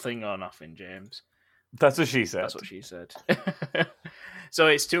 Full thing or nothing, James. That's what she said. That's what she said. So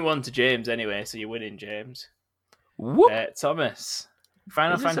it's 2-1 to James anyway, so you're winning, James. Whoop. Thomas.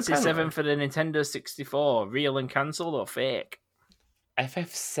 Final Is this a Fantasy VII penalty? for the Nintendo 64. Real and cancelled or fake?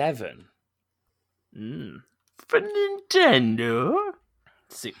 FF7. For Nintendo?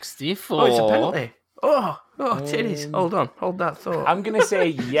 64. Oh, it's a penalty. Oh, titties. Hold that thought. I'm going to say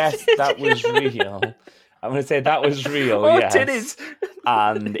yes, that was real. I'm going to say that was real, Oh, yes. titties.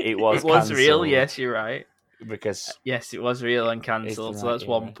 And it was It was real, cancelled yes, you're right. Because Yes, it was real and cancelled, so that's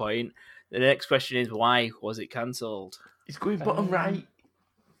 1 point. The next question is, why was it cancelled? It's going bottom right.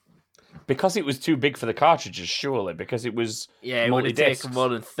 Because it was too big for the cartridges, surely. Because it was Yeah, it would have multi-discs. taken more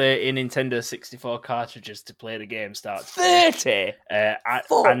than 30 Nintendo 64 cartridges to play the game start to 30?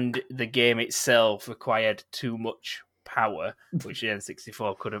 and the game itself required too much power, which the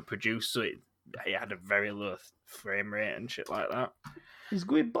N64 couldn't produce, so it had a very low frame rate and shit like that. It's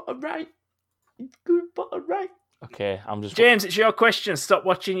going bottom right. It's going bottom right. Okay, I'm just... James, it's your question. Stop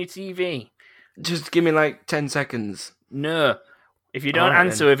watching your TV. Just give me like 10 seconds. No. If you don't Alright,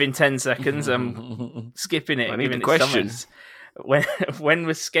 answer within 10 seconds, I'm skipping it. I need giving the it question. Thomas. When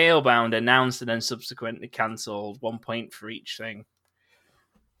was Scalebound announced and then subsequently cancelled? 1 point for each thing.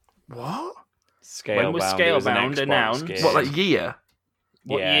 What? Scalebound. When was It was an Scalebound Xbox announced? game. What, like year?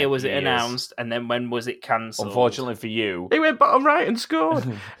 What Yeah, year was it years. announced, and then when was it cancelled? Unfortunately for you... They went bottom right and scored.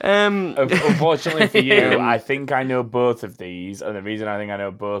 Unfortunately for you, Um, I think I know both of these, and the reason I think I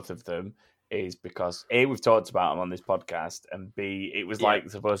know both of them is because A, we've talked about them on this podcast, and B, it was like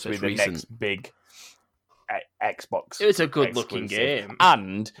supposed to be it's the recent. next big Xbox. It was a good-looking exclusive. game.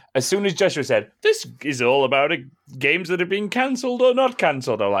 And as soon as Joshua said, "This is all about games that have been cancelled or not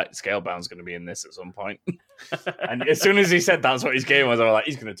cancelled," I'm like, "Scalebound's going to be in this at some point." And as soon as he said that's what his game was, I was like,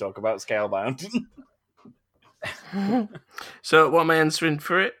 "He's going to talk about Scalebound." So what am I answering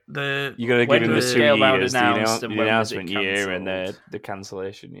for it? The You're going to When give him the was 2 Scalebound years, announced the and when was it announcement year and cancelled? the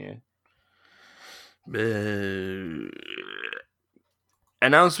cancellation year.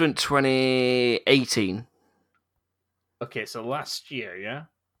 Announcement 2018. Okay, so last year, yeah?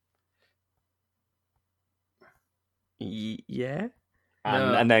 Yeah.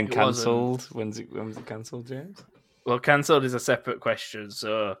 No, And then it cancelled. When was it cancelled, James? Well, cancelled is a separate question,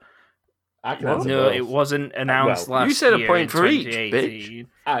 so... I can What? answer No, both. it wasn't announced Well, last year. you said a point in for each, 2018.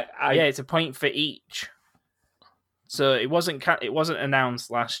 I Yeah, it's a point for each. So it wasn't announced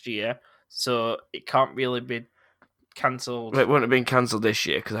last year, so it can't really be cancelled. It wouldn't have been cancelled this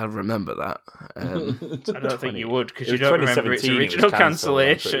year because I remember that. I don't think you would, because It you was don't remember its 2017 it was original cancelled, I'm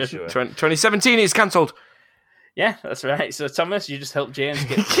pretty cancellation. sure. 2017 is cancelled. Yeah, that's right. So Thomas, you just helped James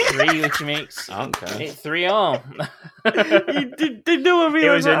get 3, which makes Okay. it 3-all. Did no one It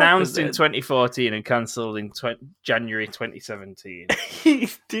realise was that announced in happened 2014 and cancelled in January 2017. then?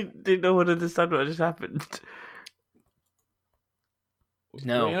 Did no one understand what just happened? What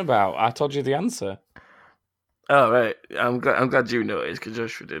No. are you about? I told you the answer. Oh right, I'm glad you noticed because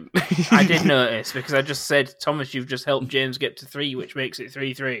Joshua didn't. I did notice because I just said, Thomas, you've just helped James get to 3, which makes it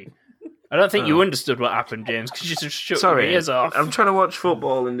 3-3. I don't think you understood what happened, James, because you just shut your Sorry, ears off. I'm trying to watch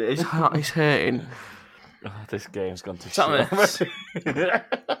football and it's hurting. Oh, this game's gone to Thomas. shit.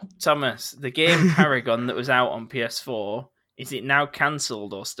 Thomas, the game Paragon that was out on PS4, is it now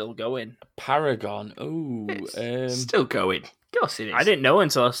cancelled or still going? Paragon. Oh, Still going. Of course it is. I didn't know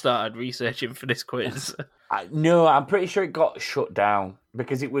until I started researching for this quiz. no, I'm pretty sure it got shut down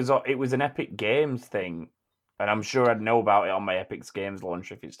because it was an Epic Games thing, and I'm sure I'd know about it on my Epic Games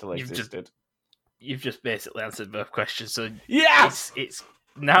launch if it still existed. You've just basically answered both questions, so Yes! it's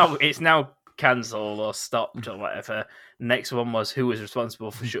now cancelled or stopped or whatever. The next one was who was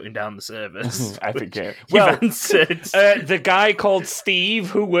responsible for shutting down the servers. Epic which Games. You've Well, answered. the guy called Steve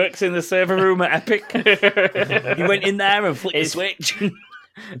who works in the server room at Epic. He went in there and flicked the switch.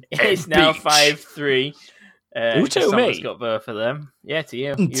 It's now Beach. 5-3. Who to Thomas me? got both of them. Yeah, to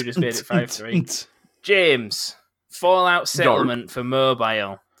you. You just made it 5-3. James, Fallout Settlement for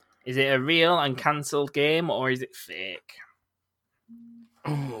mobile. Is it a real and cancelled game or is it fake?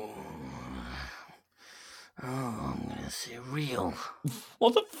 Oh, I'm gonna say real.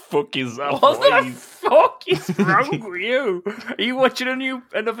 What the fuck is that? What the voice? fuck is wrong with you? Are you watching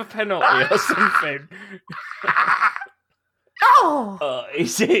another penalty or something?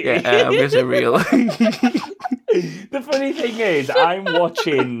 Is it? Yeah, I'm gonna say real. The funny thing is, I'm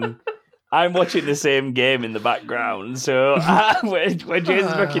watching the same game in the background. So when James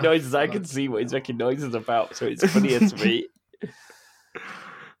is making noises, I can see what he's making noises about. So it's funnier to me.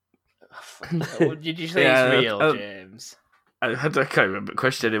 Did you say Yeah, it's real, James? I can't remember the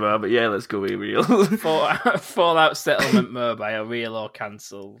question anymore, but yeah, let's go with real. Fallout Settlement mobile, real or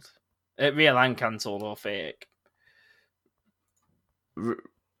cancelled? Real and cancelled or fake?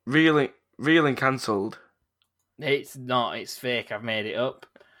 Real and cancelled. It's not. It's fake. I've made it up.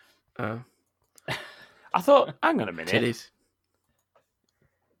 I thought, hang on a minute. It is.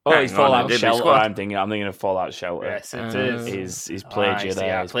 Oh, it's Hang on, Fallout Deadly Shelter. Squad. I'm thinking of Fallout Shelter. Yes, it is. He's played you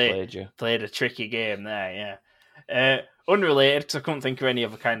there. I He's played you. played a tricky game there, yeah. Unrelated, because I couldn't think of any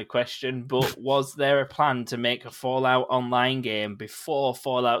other kind of question, but was there a plan to make a Fallout Online game before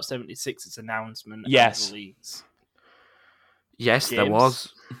Fallout 76's announcement? Yes. And release? Yes, there James?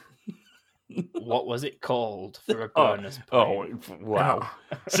 was. What was it called for a bonus Oh, point? wow.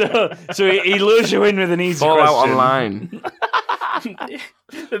 so he lures you in with an easy Fallout question. Online.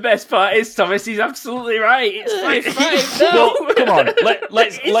 The best part is, Thomas, he's absolutely right. It's 5-5. No. Well, come on.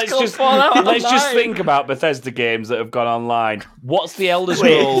 Let's called just Fallout let's just Online. think about Bethesda games that have gone online. What's the Elder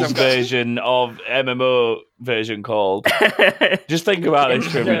Scrolls version of MMO version called? Just think about this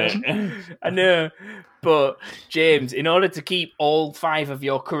for a minute. I know. But, James, in order to keep all 5 of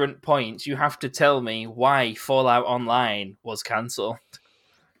your current points, you have to tell me why Fallout Online was cancelled.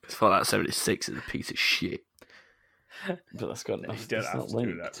 Fallout 76 is a piece of shit. But that's got You enough. don't It's have not to do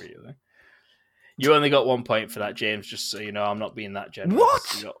linked. that, really. You only got 1 point for that, James, just so you know I'm not being that generous.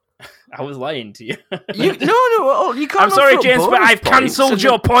 What? I was lying to you. No, you can't. I'm sorry, offer James, but bonus I've points cancelled as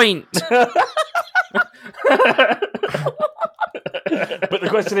your point. But the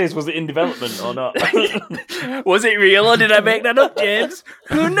question is, was it in development or not? Was it real or did I make that up, James?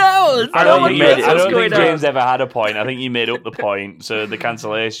 Who knows? I No don't one think, knows I what's don't think going on. James ever had a point. I think you made up the point, so the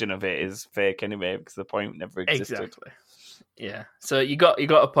cancellation of it is fake anyway because the point never existed. Exactly. Yeah. So you got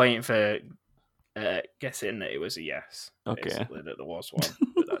a point for guessing that it was a yes. Okay. Basically, that there was one,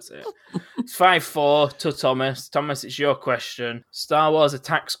 but that's it. It's 5-4 to Thomas. Thomas, it's your question. Star Wars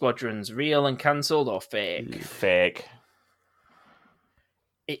Attack Squadrons, real and cancelled or fake? Fake.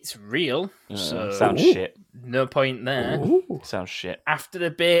 It's real, so Sounds shit. no point there. Sounds shit. After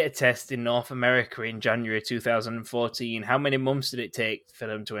the beta test in North America in January 2014, how many months did it take for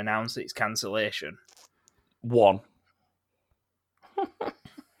them to announce its cancellation? 1. The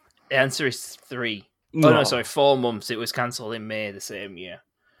answer is 3. Oh, no, sorry, 4 months. It was cancelled in May the same year.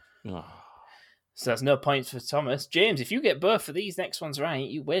 Oh. So there's no points for Thomas. James, if you get both of these next ones right,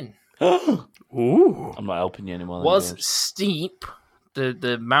 you win. Ooh. I'm not helping you anymore. Was James. Steep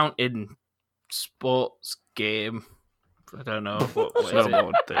the mountain sports game? I don't know. What is it?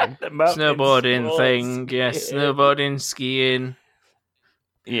 Snowboard thing. Snowboarding thing. Yes, snowboarding, skiing.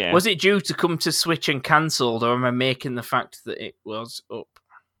 Yeah. Was it due to come to Switch and cancelled, or am I making the fact that it was up?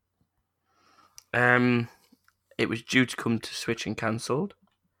 It was due to come to Switch and cancelled.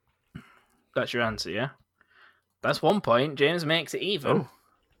 That's your answer, yeah? That's 1 point. James makes it even. Oh.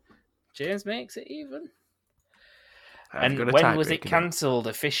 James makes it even. I've And got a when was it tiebreaker now. cancelled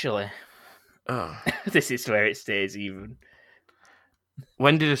officially? Oh. This is where it stays even.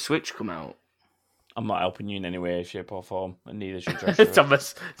 When did a Switch come out? I'm not helping you in any way, shape, or form, and neither should Joshua.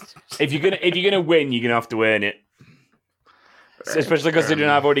 Thomas. If you're gonna win, you're gonna have to earn it. Especially considering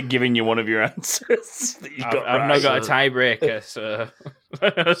I've already given you one of your answers. That you got I've right. not got a tiebreaker, so,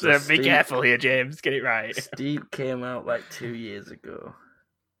 so be Steve- careful here, James. Get it right. Steep came out like 2 years ago.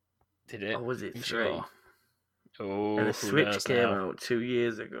 Did it? Or was it You 3? sure? Oh, And the who Switch knows came now? out 2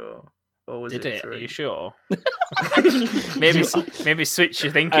 years ago. Or was Did it it? 3? Are you sure? maybe switch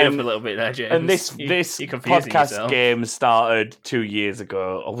your thinking up a little bit there, James. And this You're confusing podcast yourself. game started 2 years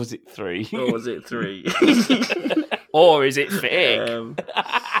ago, or was it 3? Or was it 3? Or is it fake?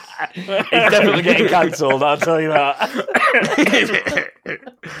 It's definitely getting cancelled. I'll tell you that.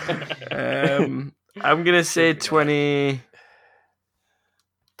 I'm gonna say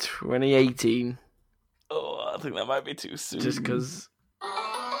 2018, Oh, I think that might be too soon. just because.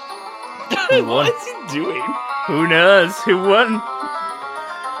 What is he doing? Who knows? Who won?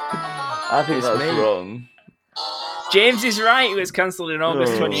 I think It's that's me. wrong. James is right. It was cancelled in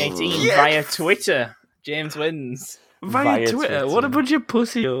August Oh. 2018 Yes! via Twitter. James wins. Via Twitter. What a bunch of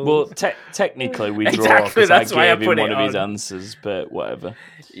pussy. Well, technically we draw Exactly, because that's I why I gave put him it one of his on. answers, but whatever.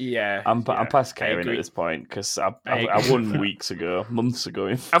 Yeah. I'm past I caring agree. at this point because I agree. won weeks ago, months ago.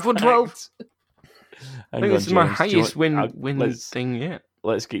 In I've won fact. 12. I Hang think on, this is my James, do you highest want- win let's, thing yet.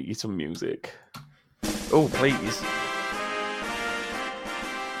 let's get you some music. Oh, please.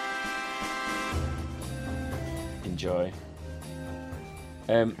 Enjoy.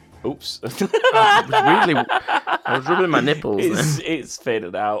 Oops. Weirdly, I was rubbing my nipples. It's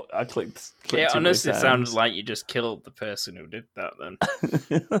faded out. I clicked It too many honestly times. sounds like you just killed the person who did that then.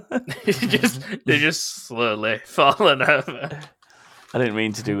 They're just slowly falling over. I didn't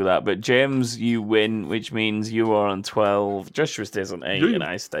mean to do that, but James, you win, which means you are on 12. Joshua stays on 8, and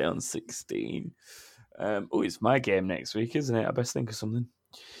I stay on 16. It's my game next week, isn't it? I best think of something.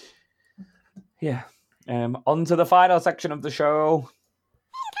 Yeah. On to the final section of the show.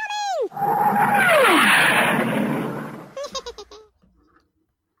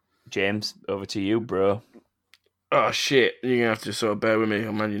 James, over to you, bro. Oh shit! You're gonna have to sort of bear with me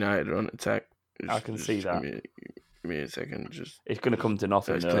on Man United on attack. I can see that. Give me a second. It's going to come to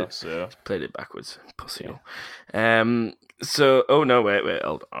nothing, though. So played it backwards, pussy. Yeah. So, oh no, wait.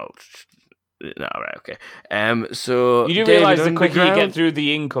 I'll. No, right, okay. So you do realise the quicker you get through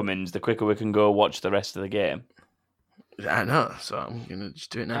the incomings, the quicker we can go watch the rest of the game. I know, so I'm gonna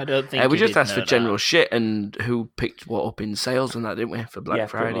just do it now. I don't think we just asked for general shit and who picked what up in sales and that, didn't we? For Black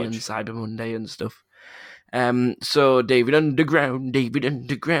Friday and Cyber Monday and stuff. So David Underground,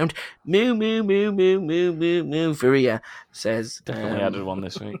 moo moo moo moo moo moo moo Faria says definitely added one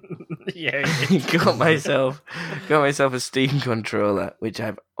this week. Yeah, got myself a Steam controller, which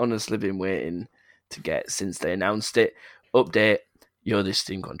I've honestly been waiting to get since they announced it. Update: this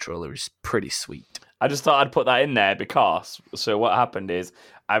Steam controller is pretty sweet. I just thought I'd put that in there because. So what happened is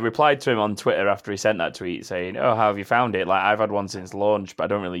I replied to him on Twitter after he sent that tweet saying, "Oh, how have you found it? Like I've had one since launch, but I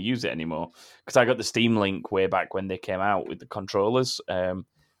don't really use it anymore because I got the Steam Link way back when they came out with the controllers. I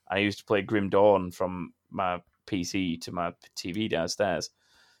used to play Grim Dawn from my PC to my TV downstairs.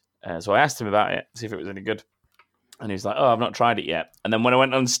 So I asked him about it, see if it was any good, and he was like, "Oh, I've not tried it yet." And then when I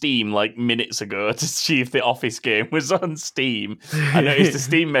went on Steam like minutes ago to see if the Office game was on Steam, I noticed a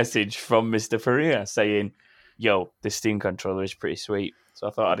Steam message from Mr. Faria saying, "Yo, this Steam controller is pretty sweet." So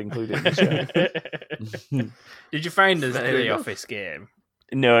I thought I'd include it in the show. Did you find the Office game?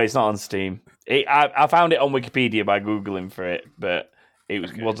 No, it's not on Steam. I found it on Wikipedia by Googling for it, but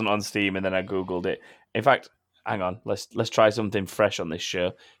it wasn't on Steam, and then I Googled it. In fact, hang on, let's try something fresh on this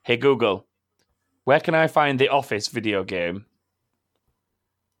show. Hey, Google, where can I find the Office video game?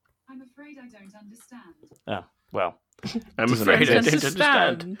 I'm afraid I don't understand. Oh, well. I'm afraid I don't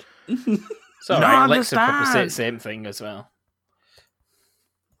understand. Sorry, Alexa probably say the same thing as well.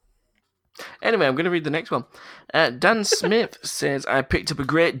 Anyway, I'm going to read the next one. Dan Smith says, I picked up a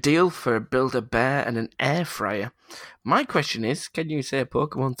great deal for a Build-A-Bear and an air fryer. My question is, can you say a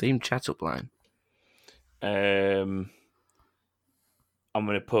Pokemon-themed chat-up line? I'm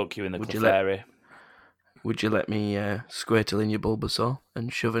going to poke you in the Clefairy. Would you let me Squirtle in your Bulbasaur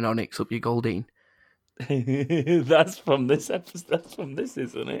and shove an Onix up your Goldeen? That's from this episode. That's from this,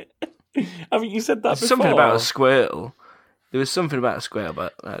 isn't it? Haven't you said that before? Something about a Squirtle. There was something about a Squirtle,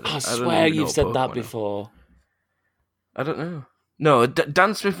 but I swear you've said that before. I don't know. No,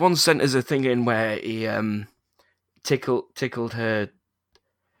 Dan Smith once sent us a thing in where he tickled her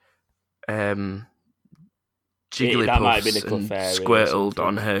Jigglypuff and squirtled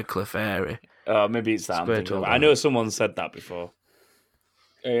on her Clefairy. Oh, maybe it's that. I know someone said that before.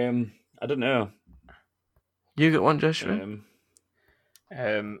 I don't know. You got one, Joshua?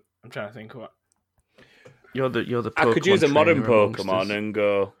 I'm trying to think what. You're the Pokemon I could use a modern Pokemon and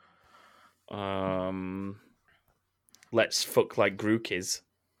go. Let's fuck like Grookies,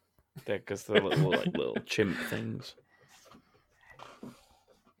 because they're little chimp things.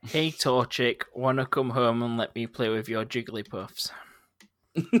 Hey Torchic, wanna come home and let me play with your Jigglypuffs?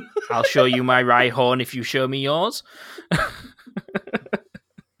 I'll show you my Rhyhorn if you show me yours.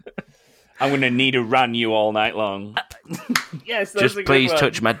 I'm going to need to run you all night long. Yes, that's just please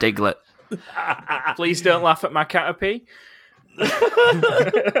touch my Diglett. Please don't laugh at my Caterpie.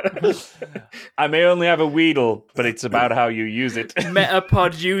 I may only have a Weedle, but it's about how you use it.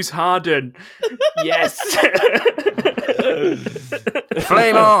 Metapod use Harden. Yes.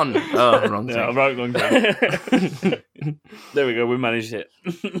 Flame on. Oh, wrong thing. Yeah, wrong thing. There we go. We managed it.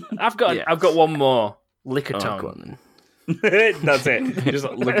 I've got one more. Lickitung. Go on, then. That's it. Just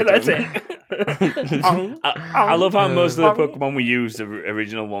look at that's it. I love how most of the Pokemon we use are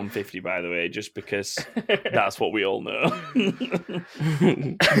original 150, by the way, just because that's what we all know.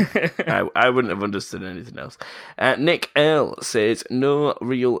 I wouldn't have understood anything else. Nick L says, no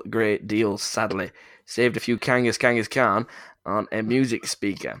real great deal, sadly. Saved a few Kangas Khan on a music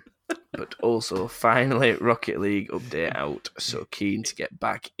speaker. But also, finally, Rocket League update out. So keen to get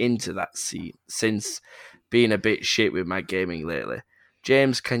back into that scene since being a bit shit with my gaming lately.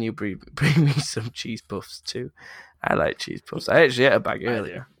 James, can you bring me some cheese puffs too? I like cheese puffs. I actually ate a bag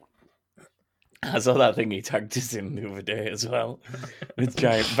earlier. I saw that thing he tagged us in the other day as well. With a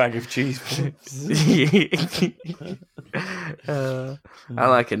giant bag of cheese puffs. I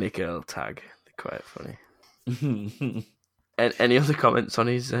like a Nick Earl tag. They're quite funny. Any other comments on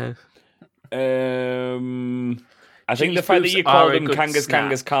his... I think the fact that you call them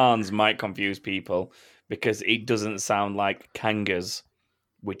Kangas Khans might confuse people because it doesn't sound like Kangas,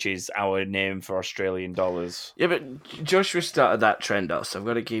 which is our name for Australian dollars. Yeah, but Joshua started that trend off, so I've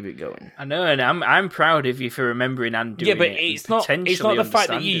got to keep it going. I know, and I'm proud of you for remembering and doing it. Yeah, but it's not the fact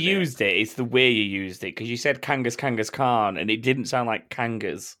that you used it, it's the way you used it, because you said Kangas Khan, and it didn't sound like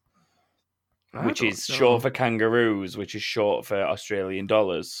Kangas. which is short for kangaroos, which is short for Australian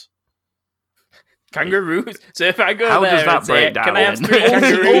dollars. Kangaroos. So if I go How there does that and say, break "Can I have down?" 3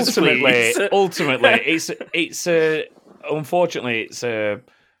 kangaroos, please?" ultimately, it's a unfortunately it's a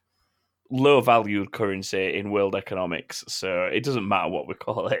low valued currency in world economics, so it doesn't matter what we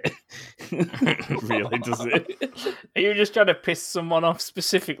call it. Really, does it? Are you just trying to piss someone off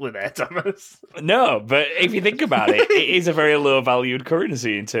specifically there, Thomas? No, but if you think about it, it is a very low valued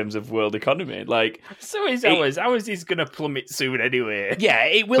currency in terms of world economy. Like, So is ours. Ours is going to plummet soon anyway. yeah,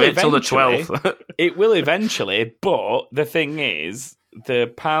 it will Wait till the eventually. 12th. It will eventually, but the thing is, the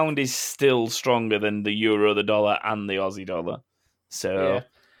pound is still stronger than the euro, the dollar, and the Aussie dollar. So Yeah.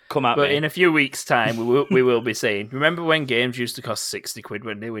 come at But me. in a few weeks' time, we will be saying, remember when games used to cost 60 quid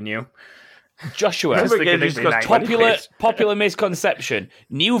when they were new? Joshua, Remember games used to cost 20 popular quid? popular misconception.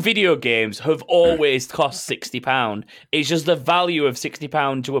 New video games have always cost £60. It's just the value of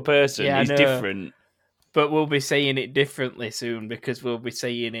 £60 to a person Yeah, I is know. different. But we'll be saying it differently soon because we'll be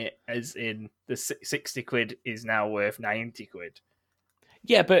saying it as in the 60 quid is now worth 90 quid.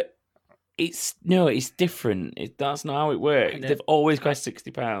 Yeah, but it's different. That's not how it works. know. They've always cost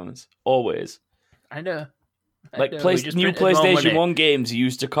 £60. Always. I know. Like We just new printed more PlayStation money. 1 games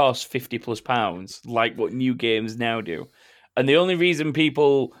used to cost £50+, like what new games now do. And the only reason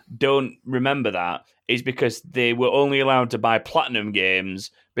people don't remember that is because they were only allowed to buy platinum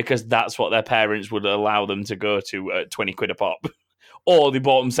games because that's what their parents would allow them to go to at 20 quid a pop. Or they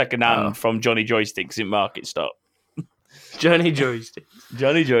bought them second hand from Johnny Joysticks in Market Stop. Johnny Joystick.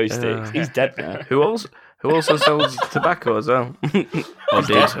 Johnny Joysticks. He's dead now. Who also sells tobacco as well. Or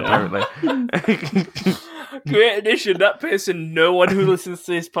did, apparently. Great addition. That person no one who listens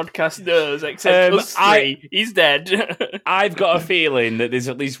to this podcast knows except us three. He's dead. I've got a feeling that there's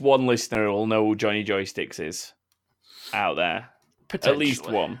at least one listener who'll know who Johnny Joysticks is out there. At least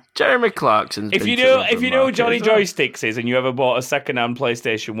one. Jeremy Clarkson's If been you to know London who Market Johnny as well. Joysticks is and you ever bought a second-hand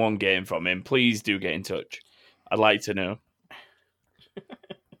PlayStation 1 game from him, please do get in touch. I'd like to know.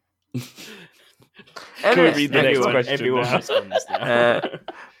 Can we read the next question Everyone now? responds now.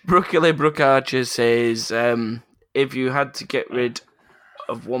 Brooke Archer says, if you had to get rid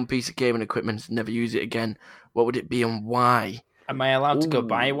of one piece of gaming equipment and never use it again, what would it be and why? Am I allowed to go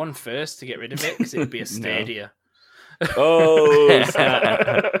buy one first to get rid of it? Because it'd be a Stadia. Oh, snap.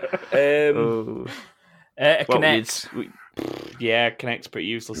 Oh. A Well, Kinect. Yeah, Kinect's pretty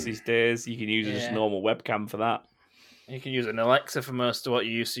useless these days. You can use just Yeah. a normal webcam for that. You can use an Alexa for most of what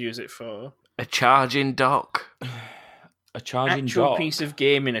you used to use it for. A charging dock. A charging Actual dock. piece of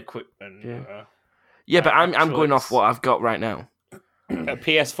gaming equipment. Yeah. Yeah, but I'm going off what I've got right now. A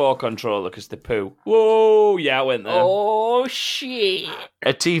PS4 controller because the poo. Whoa, yeah, I went there. Oh, shit.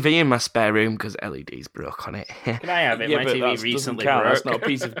 A TV in my spare room because LED's broke on it. Can I have it? yeah, My but TV that recently count. broke. That's not a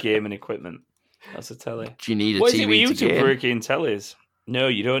piece of gaming equipment. That's a telly. Do you need a What is it TV with you to two game? breaking tellies? No,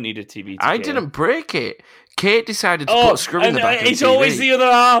 you don't need a TV to I game. didn't break it. Kate decided to Oh, put a screw in the back of the it's TV. always the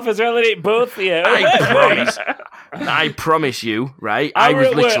other half as well, isn't it? Both of you. I promise. I promise you, right? I I was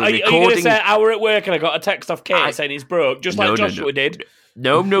at work. literally Are you recording. going to say I were at work and I got a text off Kate saying it's broke, just like No, Joshua did?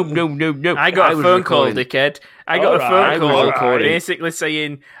 No. I got a was phone call, recording. dickhead. I got a Alright, phone I was call recording. basically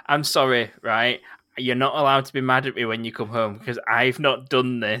saying, I'm sorry, right? You're not allowed to be mad at me when you come home because I've not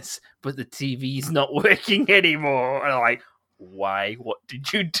done this, but the TV's not working anymore. And I'm like, why? What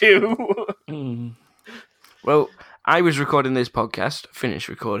did you do? Well, I was recording this podcast, finished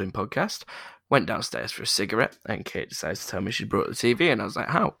recording podcast, went downstairs for a cigarette, and Kate decides to tell me she brought the TV, and I was like,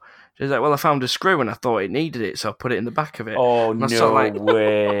 how? She's like, well, I found a screw and I thought it needed it, so I put it in the back of it. Oh, And I no sort of like-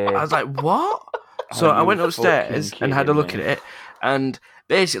 way. I was like, what? So Are I you went upstairs fucking and had a look kidding at it, and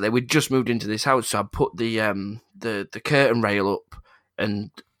basically we'd just moved into this house, so I put the curtain rail up, and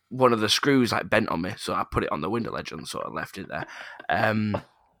one of the screws like bent on me, so I put it on the window ledge and sort of left it there.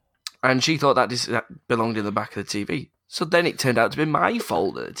 And she thought that belonged in the back of the TV. So then it turned out to be my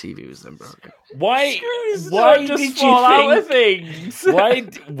fault that the TV was then broken. Why Don't just did fall out you of think? things.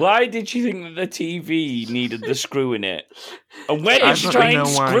 Why did you think that the TV needed the screw in it? And where did I've she got try and no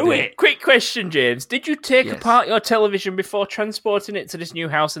screw idea. it? Quick question, James. Did you take Yes. apart your television before transporting it to this new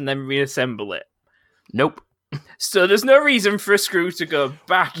house and then reassemble it? Nope. So there's no reason for a screw to go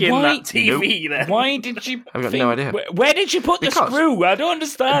back in Why- that TV then. Why did you? I've got think- no idea. Where did you put the Because- screw? I don't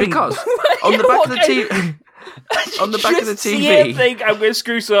understand. Because on the back of the TV, on the back of the Just see it, TV. think I'm going to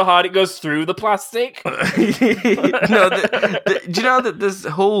screw so hard it goes through the plastic. No, do you know that there's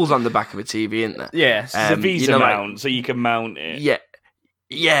holes on the back of a TV, isn't there? Yes. It's a you Visa know, like- mount, so you can mount it.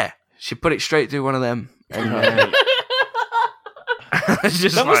 Yeah. She put it straight through one of them. And, it's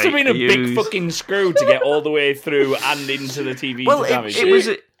just That must have like, been a big use- fucking screw to get all the way through and into the TV Well, to damage it was.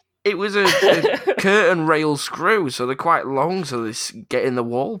 It was a curtain rail screw, so they're quite long, so they get in the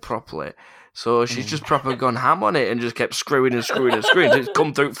wall properly. So she's just proper gone ham on it and just kept screwing and screwing and screwing. It's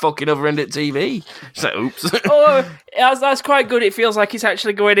come through fucking other end of TV. It's like, oops. Oh, that's quite good. It feels like it's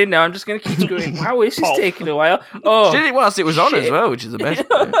actually going in now. I'm just going to keep screwing. Wow, this is taking a while. Oh, She did it whilst it was on as shit. well, which is the best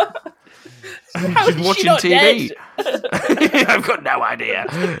bit. How She's is she watching not TV. dead? I've got no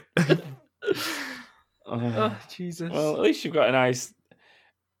idea. Oh, Jesus. Well, at least you've got a nice.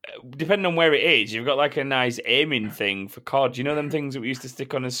 Depending on where it is, you've got like a nice aiming thing for COD. You know them things that we used to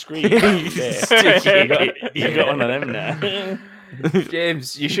stick on a screen? you got one of them now.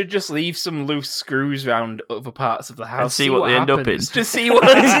 James, you should just leave some loose screws around other parts of the house. And see what they end up happens. in. Just see what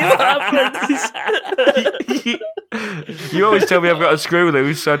happens. You always tell me I've got a screw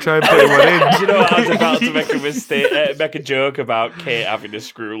loose, so I try and put one in. Do you know what? I was about to make a mistake, make a joke about Kate having a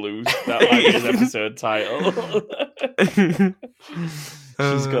screw loose. That might be his episode title.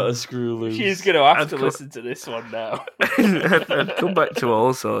 She's got a screw loose. She's going to have to listen to this one now. I'd come back to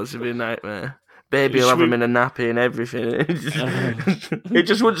all sorts. It'd be a nightmare. Baby will have him in a nappy and everything. It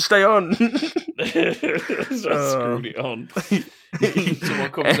just wouldn't stay on. So I screwed it on.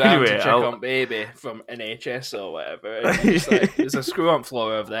 Someone comes down to check on baby from NHS or whatever. And it's like, there's a screw on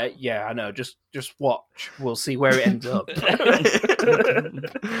floor over there. Yeah, I know. Just watch. We'll see where it ends up.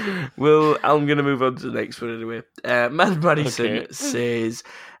 Well, I'm going to move on to the next one anyway. Mad Madison says,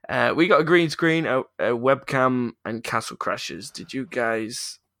 we got a green screen, a webcam, and castle crashes. Did you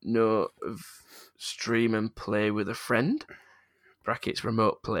guys know of stream and play with a friend? Brackets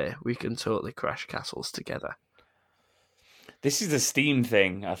remote play. We can totally crash castles together. This is a Steam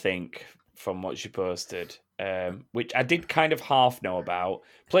thing, I think, from what she posted, which I did kind of half know about.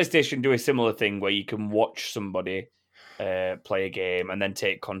 PlayStation do a similar thing where you can watch somebody play a game and then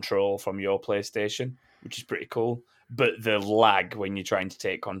take control from your PlayStation, which is pretty cool. But the lag when you're trying to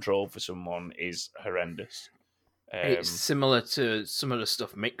take control for someone is horrendous. It's similar to some of the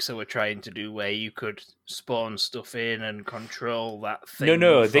stuff Mixer were trying to do, where you could spawn stuff in and control that thing.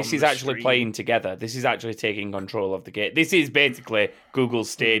 No, from this is the actually stream. playing together. This is actually taking control of the game. This is basically Google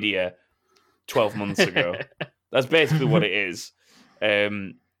Stadia 12 months ago. That's basically what it is.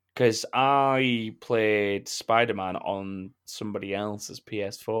 Because I played Spider-Man on somebody else's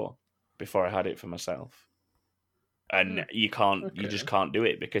PS4 before I had it for myself. And you just can't do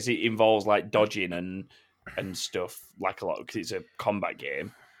it because it involves like dodging and stuff, like a lot, because it's a combat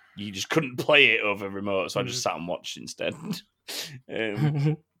game. You just couldn't play it over remote, so I just sat and watched instead.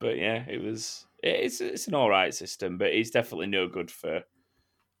 But yeah, it's an alright system, but it's definitely no good for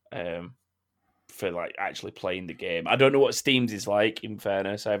like actually playing the game. I don't know what Steam's is like, in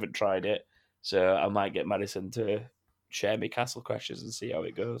fairness. I haven't tried it, so I might get Madison to share me Castle Crashers and see how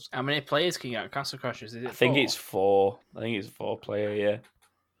it goes. How many players can you get Castle Crashers? Is it I think 4? it's 4. I think it's 4 player, yeah.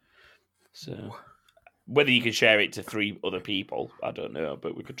 So whether you can share it to 3 other people, I don't know,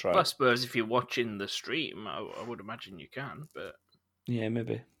 but we could try. Well, I suppose if you're watching the stream, I would imagine you can, but Yeah,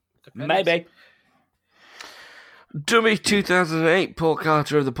 maybe. depends. Maybe. Dummy 2008, Paul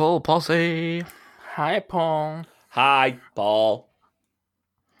Carter of the Paul Posse. Hi, Paul. Hi, Paul.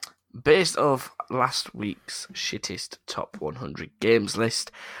 Based off last week's shittest top 100 games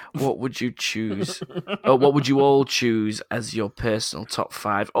list, what would you choose? Or what would you all choose as your personal top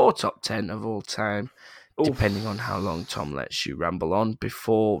 5 or top 10 of all time, depending on how long Tom lets you ramble on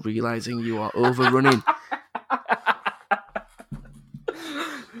before realizing you are overrunning?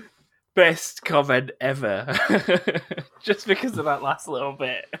 Best comment ever. Just because of that last little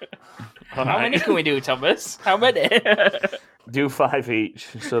bit. How many can we do, Thomas? How many? Do 5 each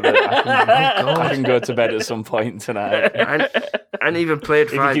so that I can go to bed at some point tonight. And even played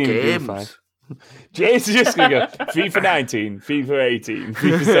If you 5 can do games. 5. James is just going to go FIFA 19, FIFA 18,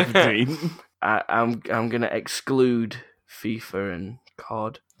 FIFA 17. I'm going to exclude FIFA and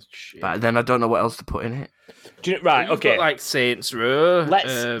COD. Shit. But then I don't know what else to put in it. Do you, right, You've okay. got, like Saints Row.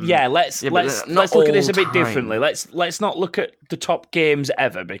 Let's but let's not look at this a all bit time. differently. Let's not look at the top games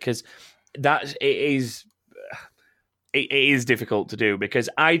ever, because it is difficult to do, because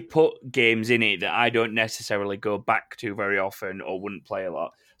I put games in it that I don't necessarily go back to very often or wouldn't play a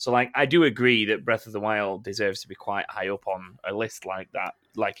lot. So like I do agree that Breath of the Wild deserves to be quite high up on a list like that,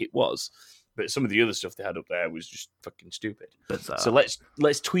 like it was. But some of the other stuff they had up there was just fucking stupid. Bizarre. So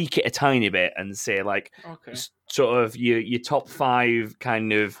let's tweak it a tiny bit and say like Okay. sort of your top 5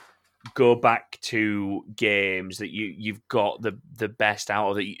 kind of go back to games that you've got the best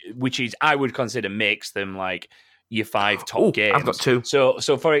out of it, which is I would consider makes them like your 5 top games. I've got 2. So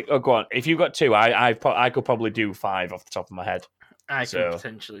for it, go on. If you've got 2, I could probably do 5 off the top of my head. I So- could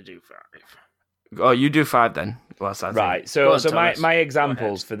potentially do 5. Oh, you do 5 then. Whilst I think. Right. Go So on, my Thomas.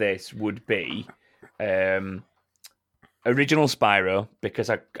 examples for this would be original Spyro, because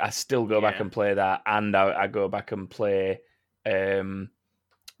I still go back Yeah. and play that, and I go back and play the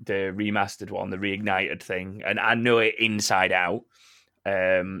remastered one, the reignited thing, and I know it inside out.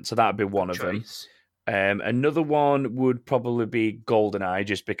 So that'd be one of them. Choice. Another one would probably be GoldenEye,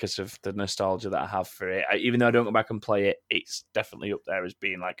 just because of the nostalgia that I have for it. Even though I don't go back and play it, it's definitely up there as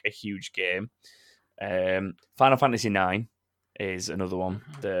being like a huge game. Final Fantasy IX is another one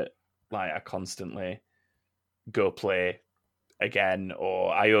that like I constantly go play again,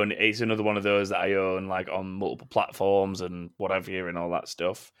 or I own. It's another one of those that I own like on multiple platforms and whatever and all that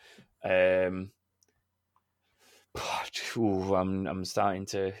stuff. I'm starting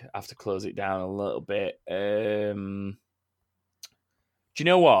to have to close it down a little bit. Do you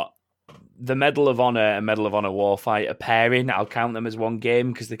know what? The Medal of Honor and Medal of Honor Warfighter pairing, I'll count them as one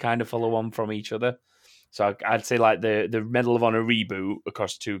game because they kind of follow on from each other. So I'd say like the Medal of Honor reboot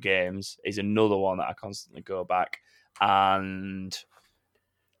across 2 games is another one that I constantly go back, and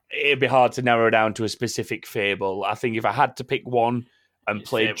it'd be hard to narrow down to a specific Fable. I think if I had to pick one and It's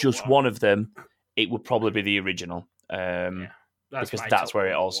play Fable just 1. one of them, it would probably be the original. Because my that's top where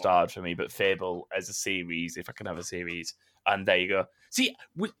it all one. started for me. But Fable as a series, if I can have a series, and there you go. See,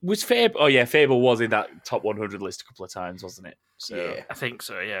 was Fable? Oh yeah, Fable was in that top 100 list a couple of times, wasn't it? So Yeah. I think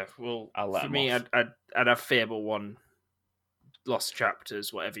so. Yeah. Well, I'll let for him me, off. I'd have Fable 1, Lost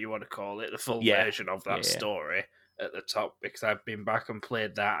Chapters, whatever you want to call it, the full Yeah. version of that Yeah. story at the top, because I've been back and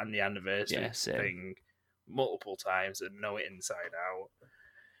played that and the anniversary Yeah, same. thing multiple times and know it inside out.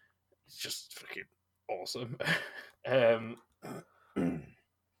 It's just fucking awesome.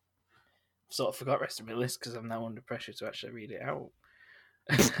 Sort of forgot rest of my list because I'm now under pressure to actually read it out.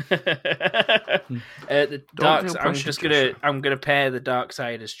 The Dark. feel I'm pressured, just Joshua. gonna pair the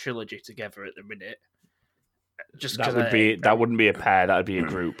Darksiders trilogy together at the minute. Just that 'cause would be that wouldn't be a pair. That'd be a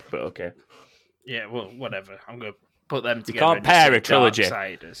group. But okay, Yeah, well, whatever. I'm gonna put them together. can't and just pair say a trilogy.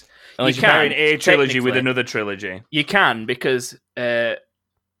 Darksiders. unless You you're pairing can, a trilogy with technically. another trilogy. You can, because the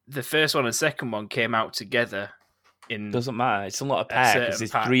first one and second one came out together. Doesn't matter. It's not a A pair because certain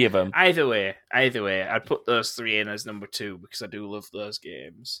there's pack. 3 of them. Either way, I'd put those 3 in as number 2 because I do love those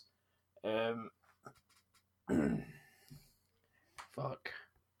games. Fuck.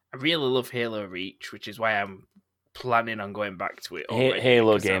 I really love Halo Reach, which is why I'm planning on going back to it. already,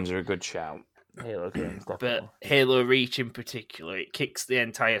 Halo because games are a good shout. Halo games, definitely. But Halo Reach in particular, it kicks the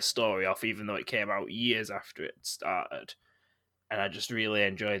entire story off, even though it came out years after it started. And I just really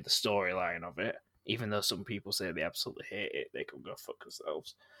enjoyed the storyline of it. Even though some people say they absolutely hate it, they can go fuck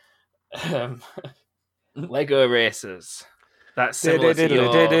themselves. Lego Racers. That's similar to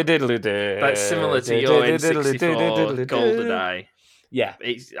your N64 GoldenEye. Yeah,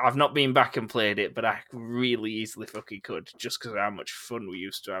 I've not been back and played it, but I really easily fucking could, just because of how much fun we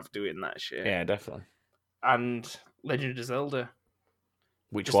used to have doing that shit. yeah, definitely. And Legend of Zelda.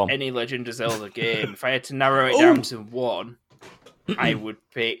 Which Just one? any Legend of Zelda game. If I had to narrow it down to one, I would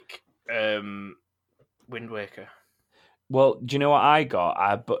pick Wind Waker. Well, do you know what I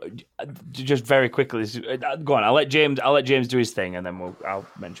got? Just very quickly. Go on. I'll let James do his thing, and then I'll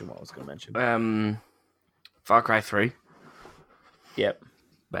mention what I was going to mention. Far Cry 3, Yep.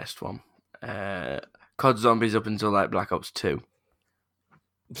 best one. COD Zombies up until like Black Ops 2.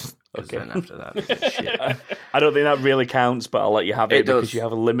 Okay. Then after that, it's shit. I don't think that really counts, but I'll let you have it, It does. because you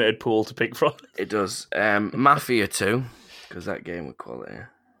have a limited pool to pick from. It does. Mafia 2, because that game with quality.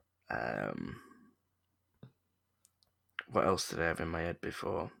 What else did I have in my head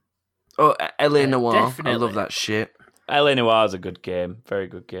before? Oh, LA Noire. I definitely. love that shit. LA Noire is a good game. Very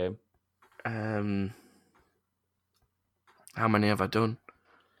good game. How many have I done?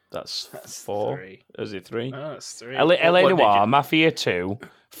 That's 3. 4. Is it 3? Oh, that's 3. LA What did Noire, you- Mafia 2,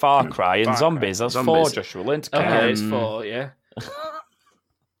 Far Cry, and Far Cry. Zombies. That's 4, Zombies. Joshua. Learn to Okay, count. it's 4, yeah.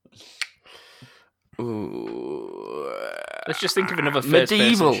 Ooh. Let's just think of another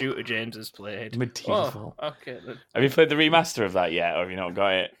Medieval. first-person shooter James has played. Medieval. Oh, okay. Then. Have you played the remaster of that yet, or have you not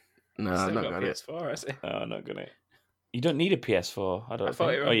got it? No, Still I've not got it. PS4, I see. Oh, not got it. You don't need a PS4. I don't I thought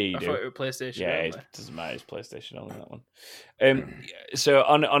think. it were, Oh, yeah, you I do. thought it were PlayStation. Yeah, only. it doesn't matter. It's PlayStation only, that one. So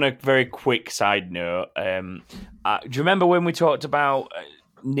on a very quick side note, do you remember when we talked about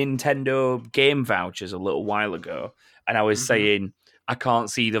Nintendo game vouchers a little while ago? And I was saying I can't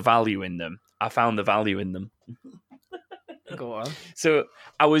see the value in them. I found the value in them. Go on. So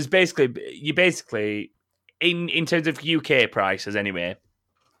I was basically in terms of UK prices anyway,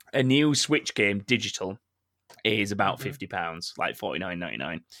 a new Switch game digital is about £50, like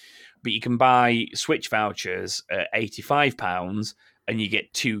 $49.99. But you can buy Switch vouchers at £85 and you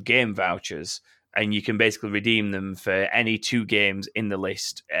get 2 game vouchers. and you can basically redeem them for any 2 games in the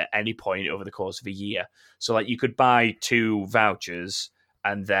list at any point over the course of a year. So, like, you could buy 2 vouchers,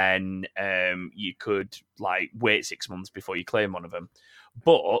 and then you could like wait 6 months before you claim one of them.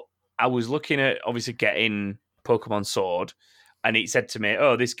 But I was looking at obviously getting Pokemon Sword, and it said to me,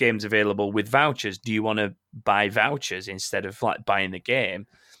 "Oh, this game's available with vouchers. Do you want to buy vouchers instead of like buying the game?"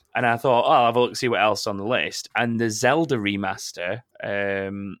 And I thought, "Oh, I'll have a look, see what else is on the list." And the Zelda remaster,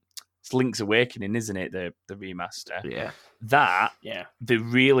 it's Link's Awakening, isn't it? The remaster. Yeah. The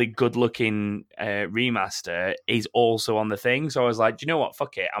really good looking remaster is also on the thing. So I was like, do you know what?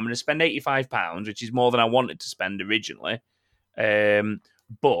 Fuck it. I'm going to spend £85, which is more than I wanted to spend originally.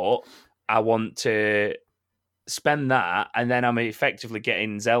 But I want to spend that, and then I'm effectively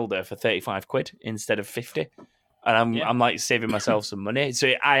getting Zelda for 35 quid instead of 50. And I'm like saving myself some money.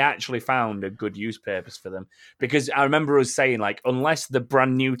 So I actually found a good use purpose for them, because I remember us saying, like, unless the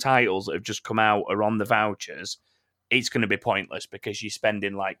brand new titles that have just come out are on the vouchers, it's going to be pointless because you're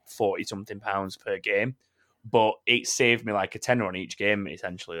spending like 40 something pounds per game. But it saved me like a tenner on each game,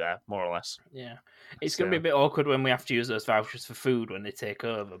 essentially, there, more or less. Yeah. It's going to be a bit awkward when we have to use those vouchers for food when they take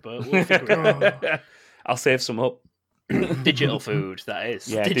over, but we'll figure it out. I'll save some up. Digital food, that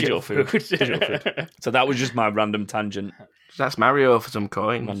is. Yeah, digital food. Digital food. So that was just my random tangent. That's Mario for some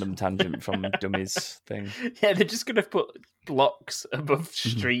coins. Random tangent from Dummy's thing. Yeah, they're just going to put blocks above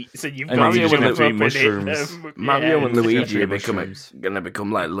streets, and you've And got Mario to and jump the up in mushrooms. it. Mario Yeah. and Luigi are mushrooms. going to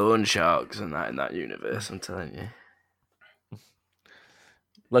become like loan sharks and that in that universe, I'm telling you.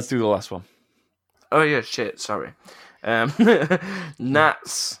 Let's do the last one. Oh, yeah, shit, sorry.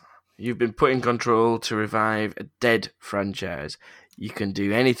 Nats, you've been put in control to revive a dead franchise. You can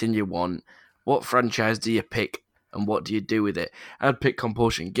do anything you want. What franchise do you pick, and what do you do with it? I'd pick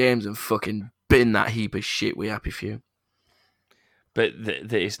Compulsion Games and fucking bin that heap of shit with Happy Few. But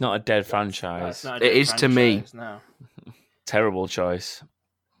it's not a dead franchise. Not a It dead is to me. franchise, No. Terrible choice.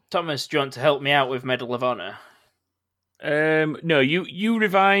 Thomas, do you want to help me out with Medal of Honor? No, you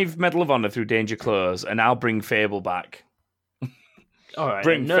revive Medal of Honor through Danger Close, and I'll bring Fable back. All right.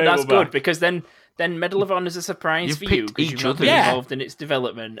 Bring No, Fable that's good, back. because then Medal of Honor is a surprise You've for you picked because each you've not other. been Yeah. involved in its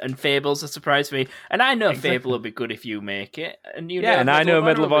development, and Fable's a surprise for me. And I know Exactly. Fable will be good if you make it, and you Yeah, and I know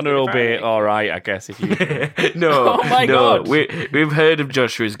Medal of Honor will good be if I make it. all right, I guess, if you. No, Oh my no, God. we've heard of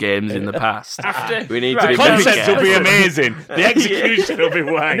Joshua's games in the past. After- We need Right. to be The very concept will be careful. amazing. The execution will be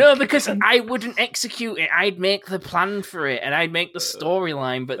wank. No, because I wouldn't execute it. I'd make the plan for it, and I'd make the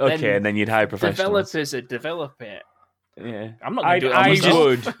storyline. But Okay, then and then you'd hire professionals. developers would develop it. Yeah, I'm not gonna do it on I myself.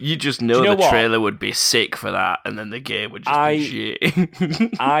 would. You just know Do you know the what? trailer would be sick for that, and then the game would just be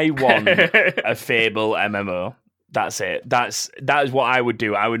shit. I want a Fable MMO. That's it. That is what I would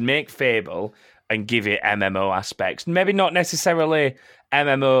do. I would make Fable and give it MMO aspects. Maybe not necessarily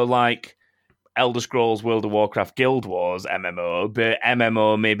MMO like Elder Scrolls, World of Warcraft, Guild Wars MMO, but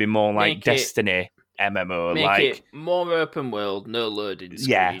MMO maybe more like Make it- Destiny MMO. Make like it more open world, no loading screens.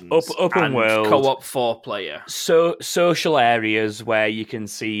 Yeah, open and world. co-op 4-player. so social areas where you can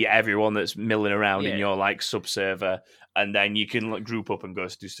see everyone that's milling around in Yeah. your like subserver, and then you can like, group up and go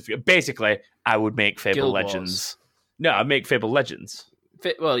do stuff. Basically, I would make Fable Guild Legends. No, I'd make Fable Legends.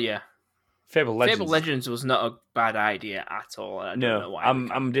 Well, yeah. Fable Legends. Fable Legends was not a bad idea at all. I don't know No, why.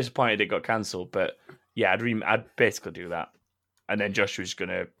 I'm disappointed it got cancelled, but yeah, I'd basically do that, and then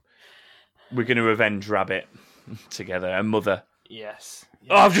we're gonna revenge Rabbit together and Mother. Yes.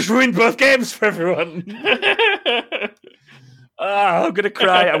 Oh, I've just ruined both games for everyone. I'm gonna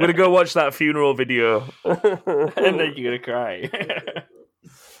cry. I'm gonna go watch that funeral video. And then you're gonna cry.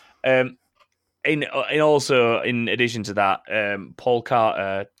 In addition to that, Paul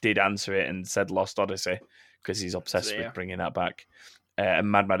Carter did answer it and said Lost Odyssey because he's obsessed So, yeah. with bringing that back. And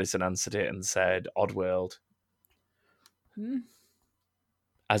Mad Madison answered it and said Oddworld.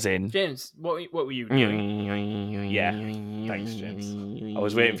 As in, James, what were you doing? Yeah. Thanks, James. I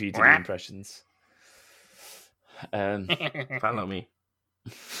was waiting for you to do impressions. Follow me.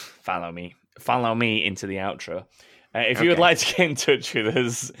 Follow me into the outro. If you would Okay. like to get in touch with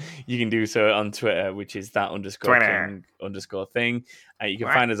us, you can do so on Twitter, which is _king_thing. You can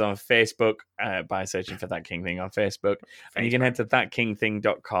find us on Facebook by searching for That King Thing on Facebook. And you can head to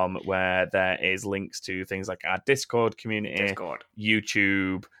thatkingthing.com where there is links to things like our Discord community,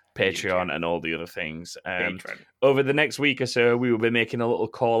 YouTube, Patreon, and all the other things. Over the next week or so, we will be making a little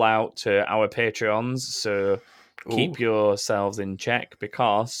call out to our Patreons. So keep yourselves in check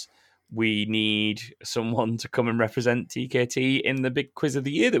because we need someone to come and represent TKT in the big quiz of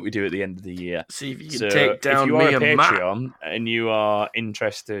the year that we do at the end of the year. See if you can So take down if you me are a and Matt. Patreon and you are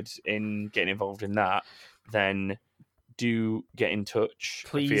interested in getting involved in that, then do get in touch.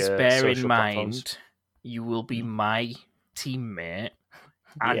 Please via bear in social mind, platforms. you will be my teammate,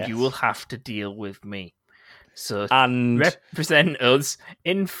 and Yes. you will have to deal with me. So And represent us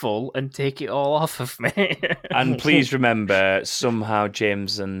in full and take it all off of me. and please remember, somehow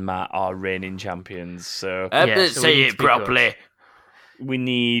James and Matt are reigning champions. So Yeah, so we say need it to be good. properly. we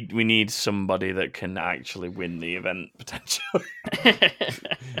need somebody that can actually win the event potentially.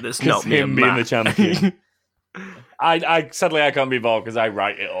 That's not me him and being Matt. the champion. I sadly I can't be involved because I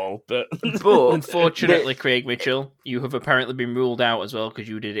write it all. But But Unfortunately, Craig Mitchell, you have apparently been ruled out as well because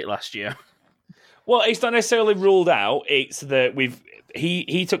you did it last year. well, it's not necessarily ruled out. It's that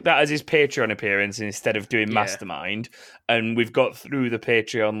he took that as his Patreon appearance instead of doing Yeah. Mastermind, and we've got through the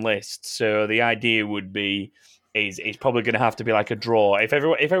Patreon list. So the idea would be it's probably going to have to be like a draw. If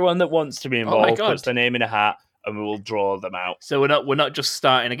everyone that wants to be Oh my involved God. puts their name in a hat, and we will draw them out. So we're not just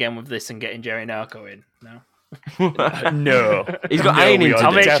starting again with this and getting Jerry Narco in. No. No, He's got no, ironing we to are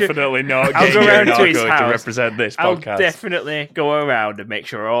I'll make sure- definitely not I'll getting go Jerry round to his Narco house. represent this I'll podcast. definitely go around and make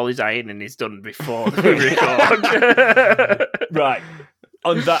sure all his ironing is done before we record. Right.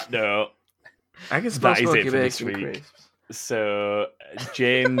 On that note, I can smell that is smoky it for this bacon week. crisps. So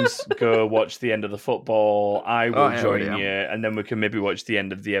James, go watch the end of the football. I will yeah, join already you, and then we can maybe watch the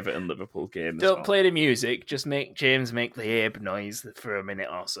end of the Everton Liverpool game. as Don't well. play the music. Just make James make the Abe noise for a minute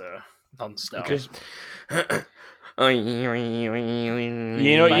or so, non-stop. Because You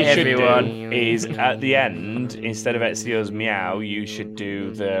you know what Bye, you should everyone. do is at the end, instead of Ezio's meow, you should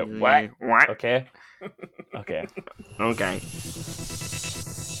do the whack. Okay. Okay. Okay.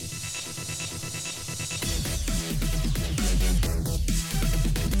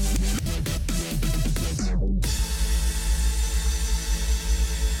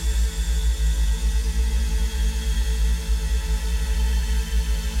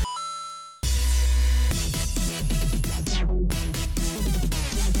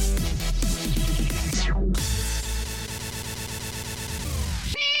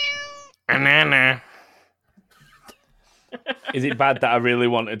 Banana. Is it bad that I really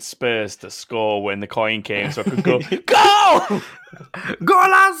wanted Spurs to score when the coin came so I could go, go!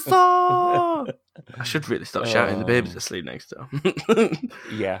 Golazo! I should really stop shouting. The baby's asleep next door.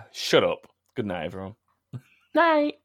 Yeah, shut up. Good night, everyone. Night.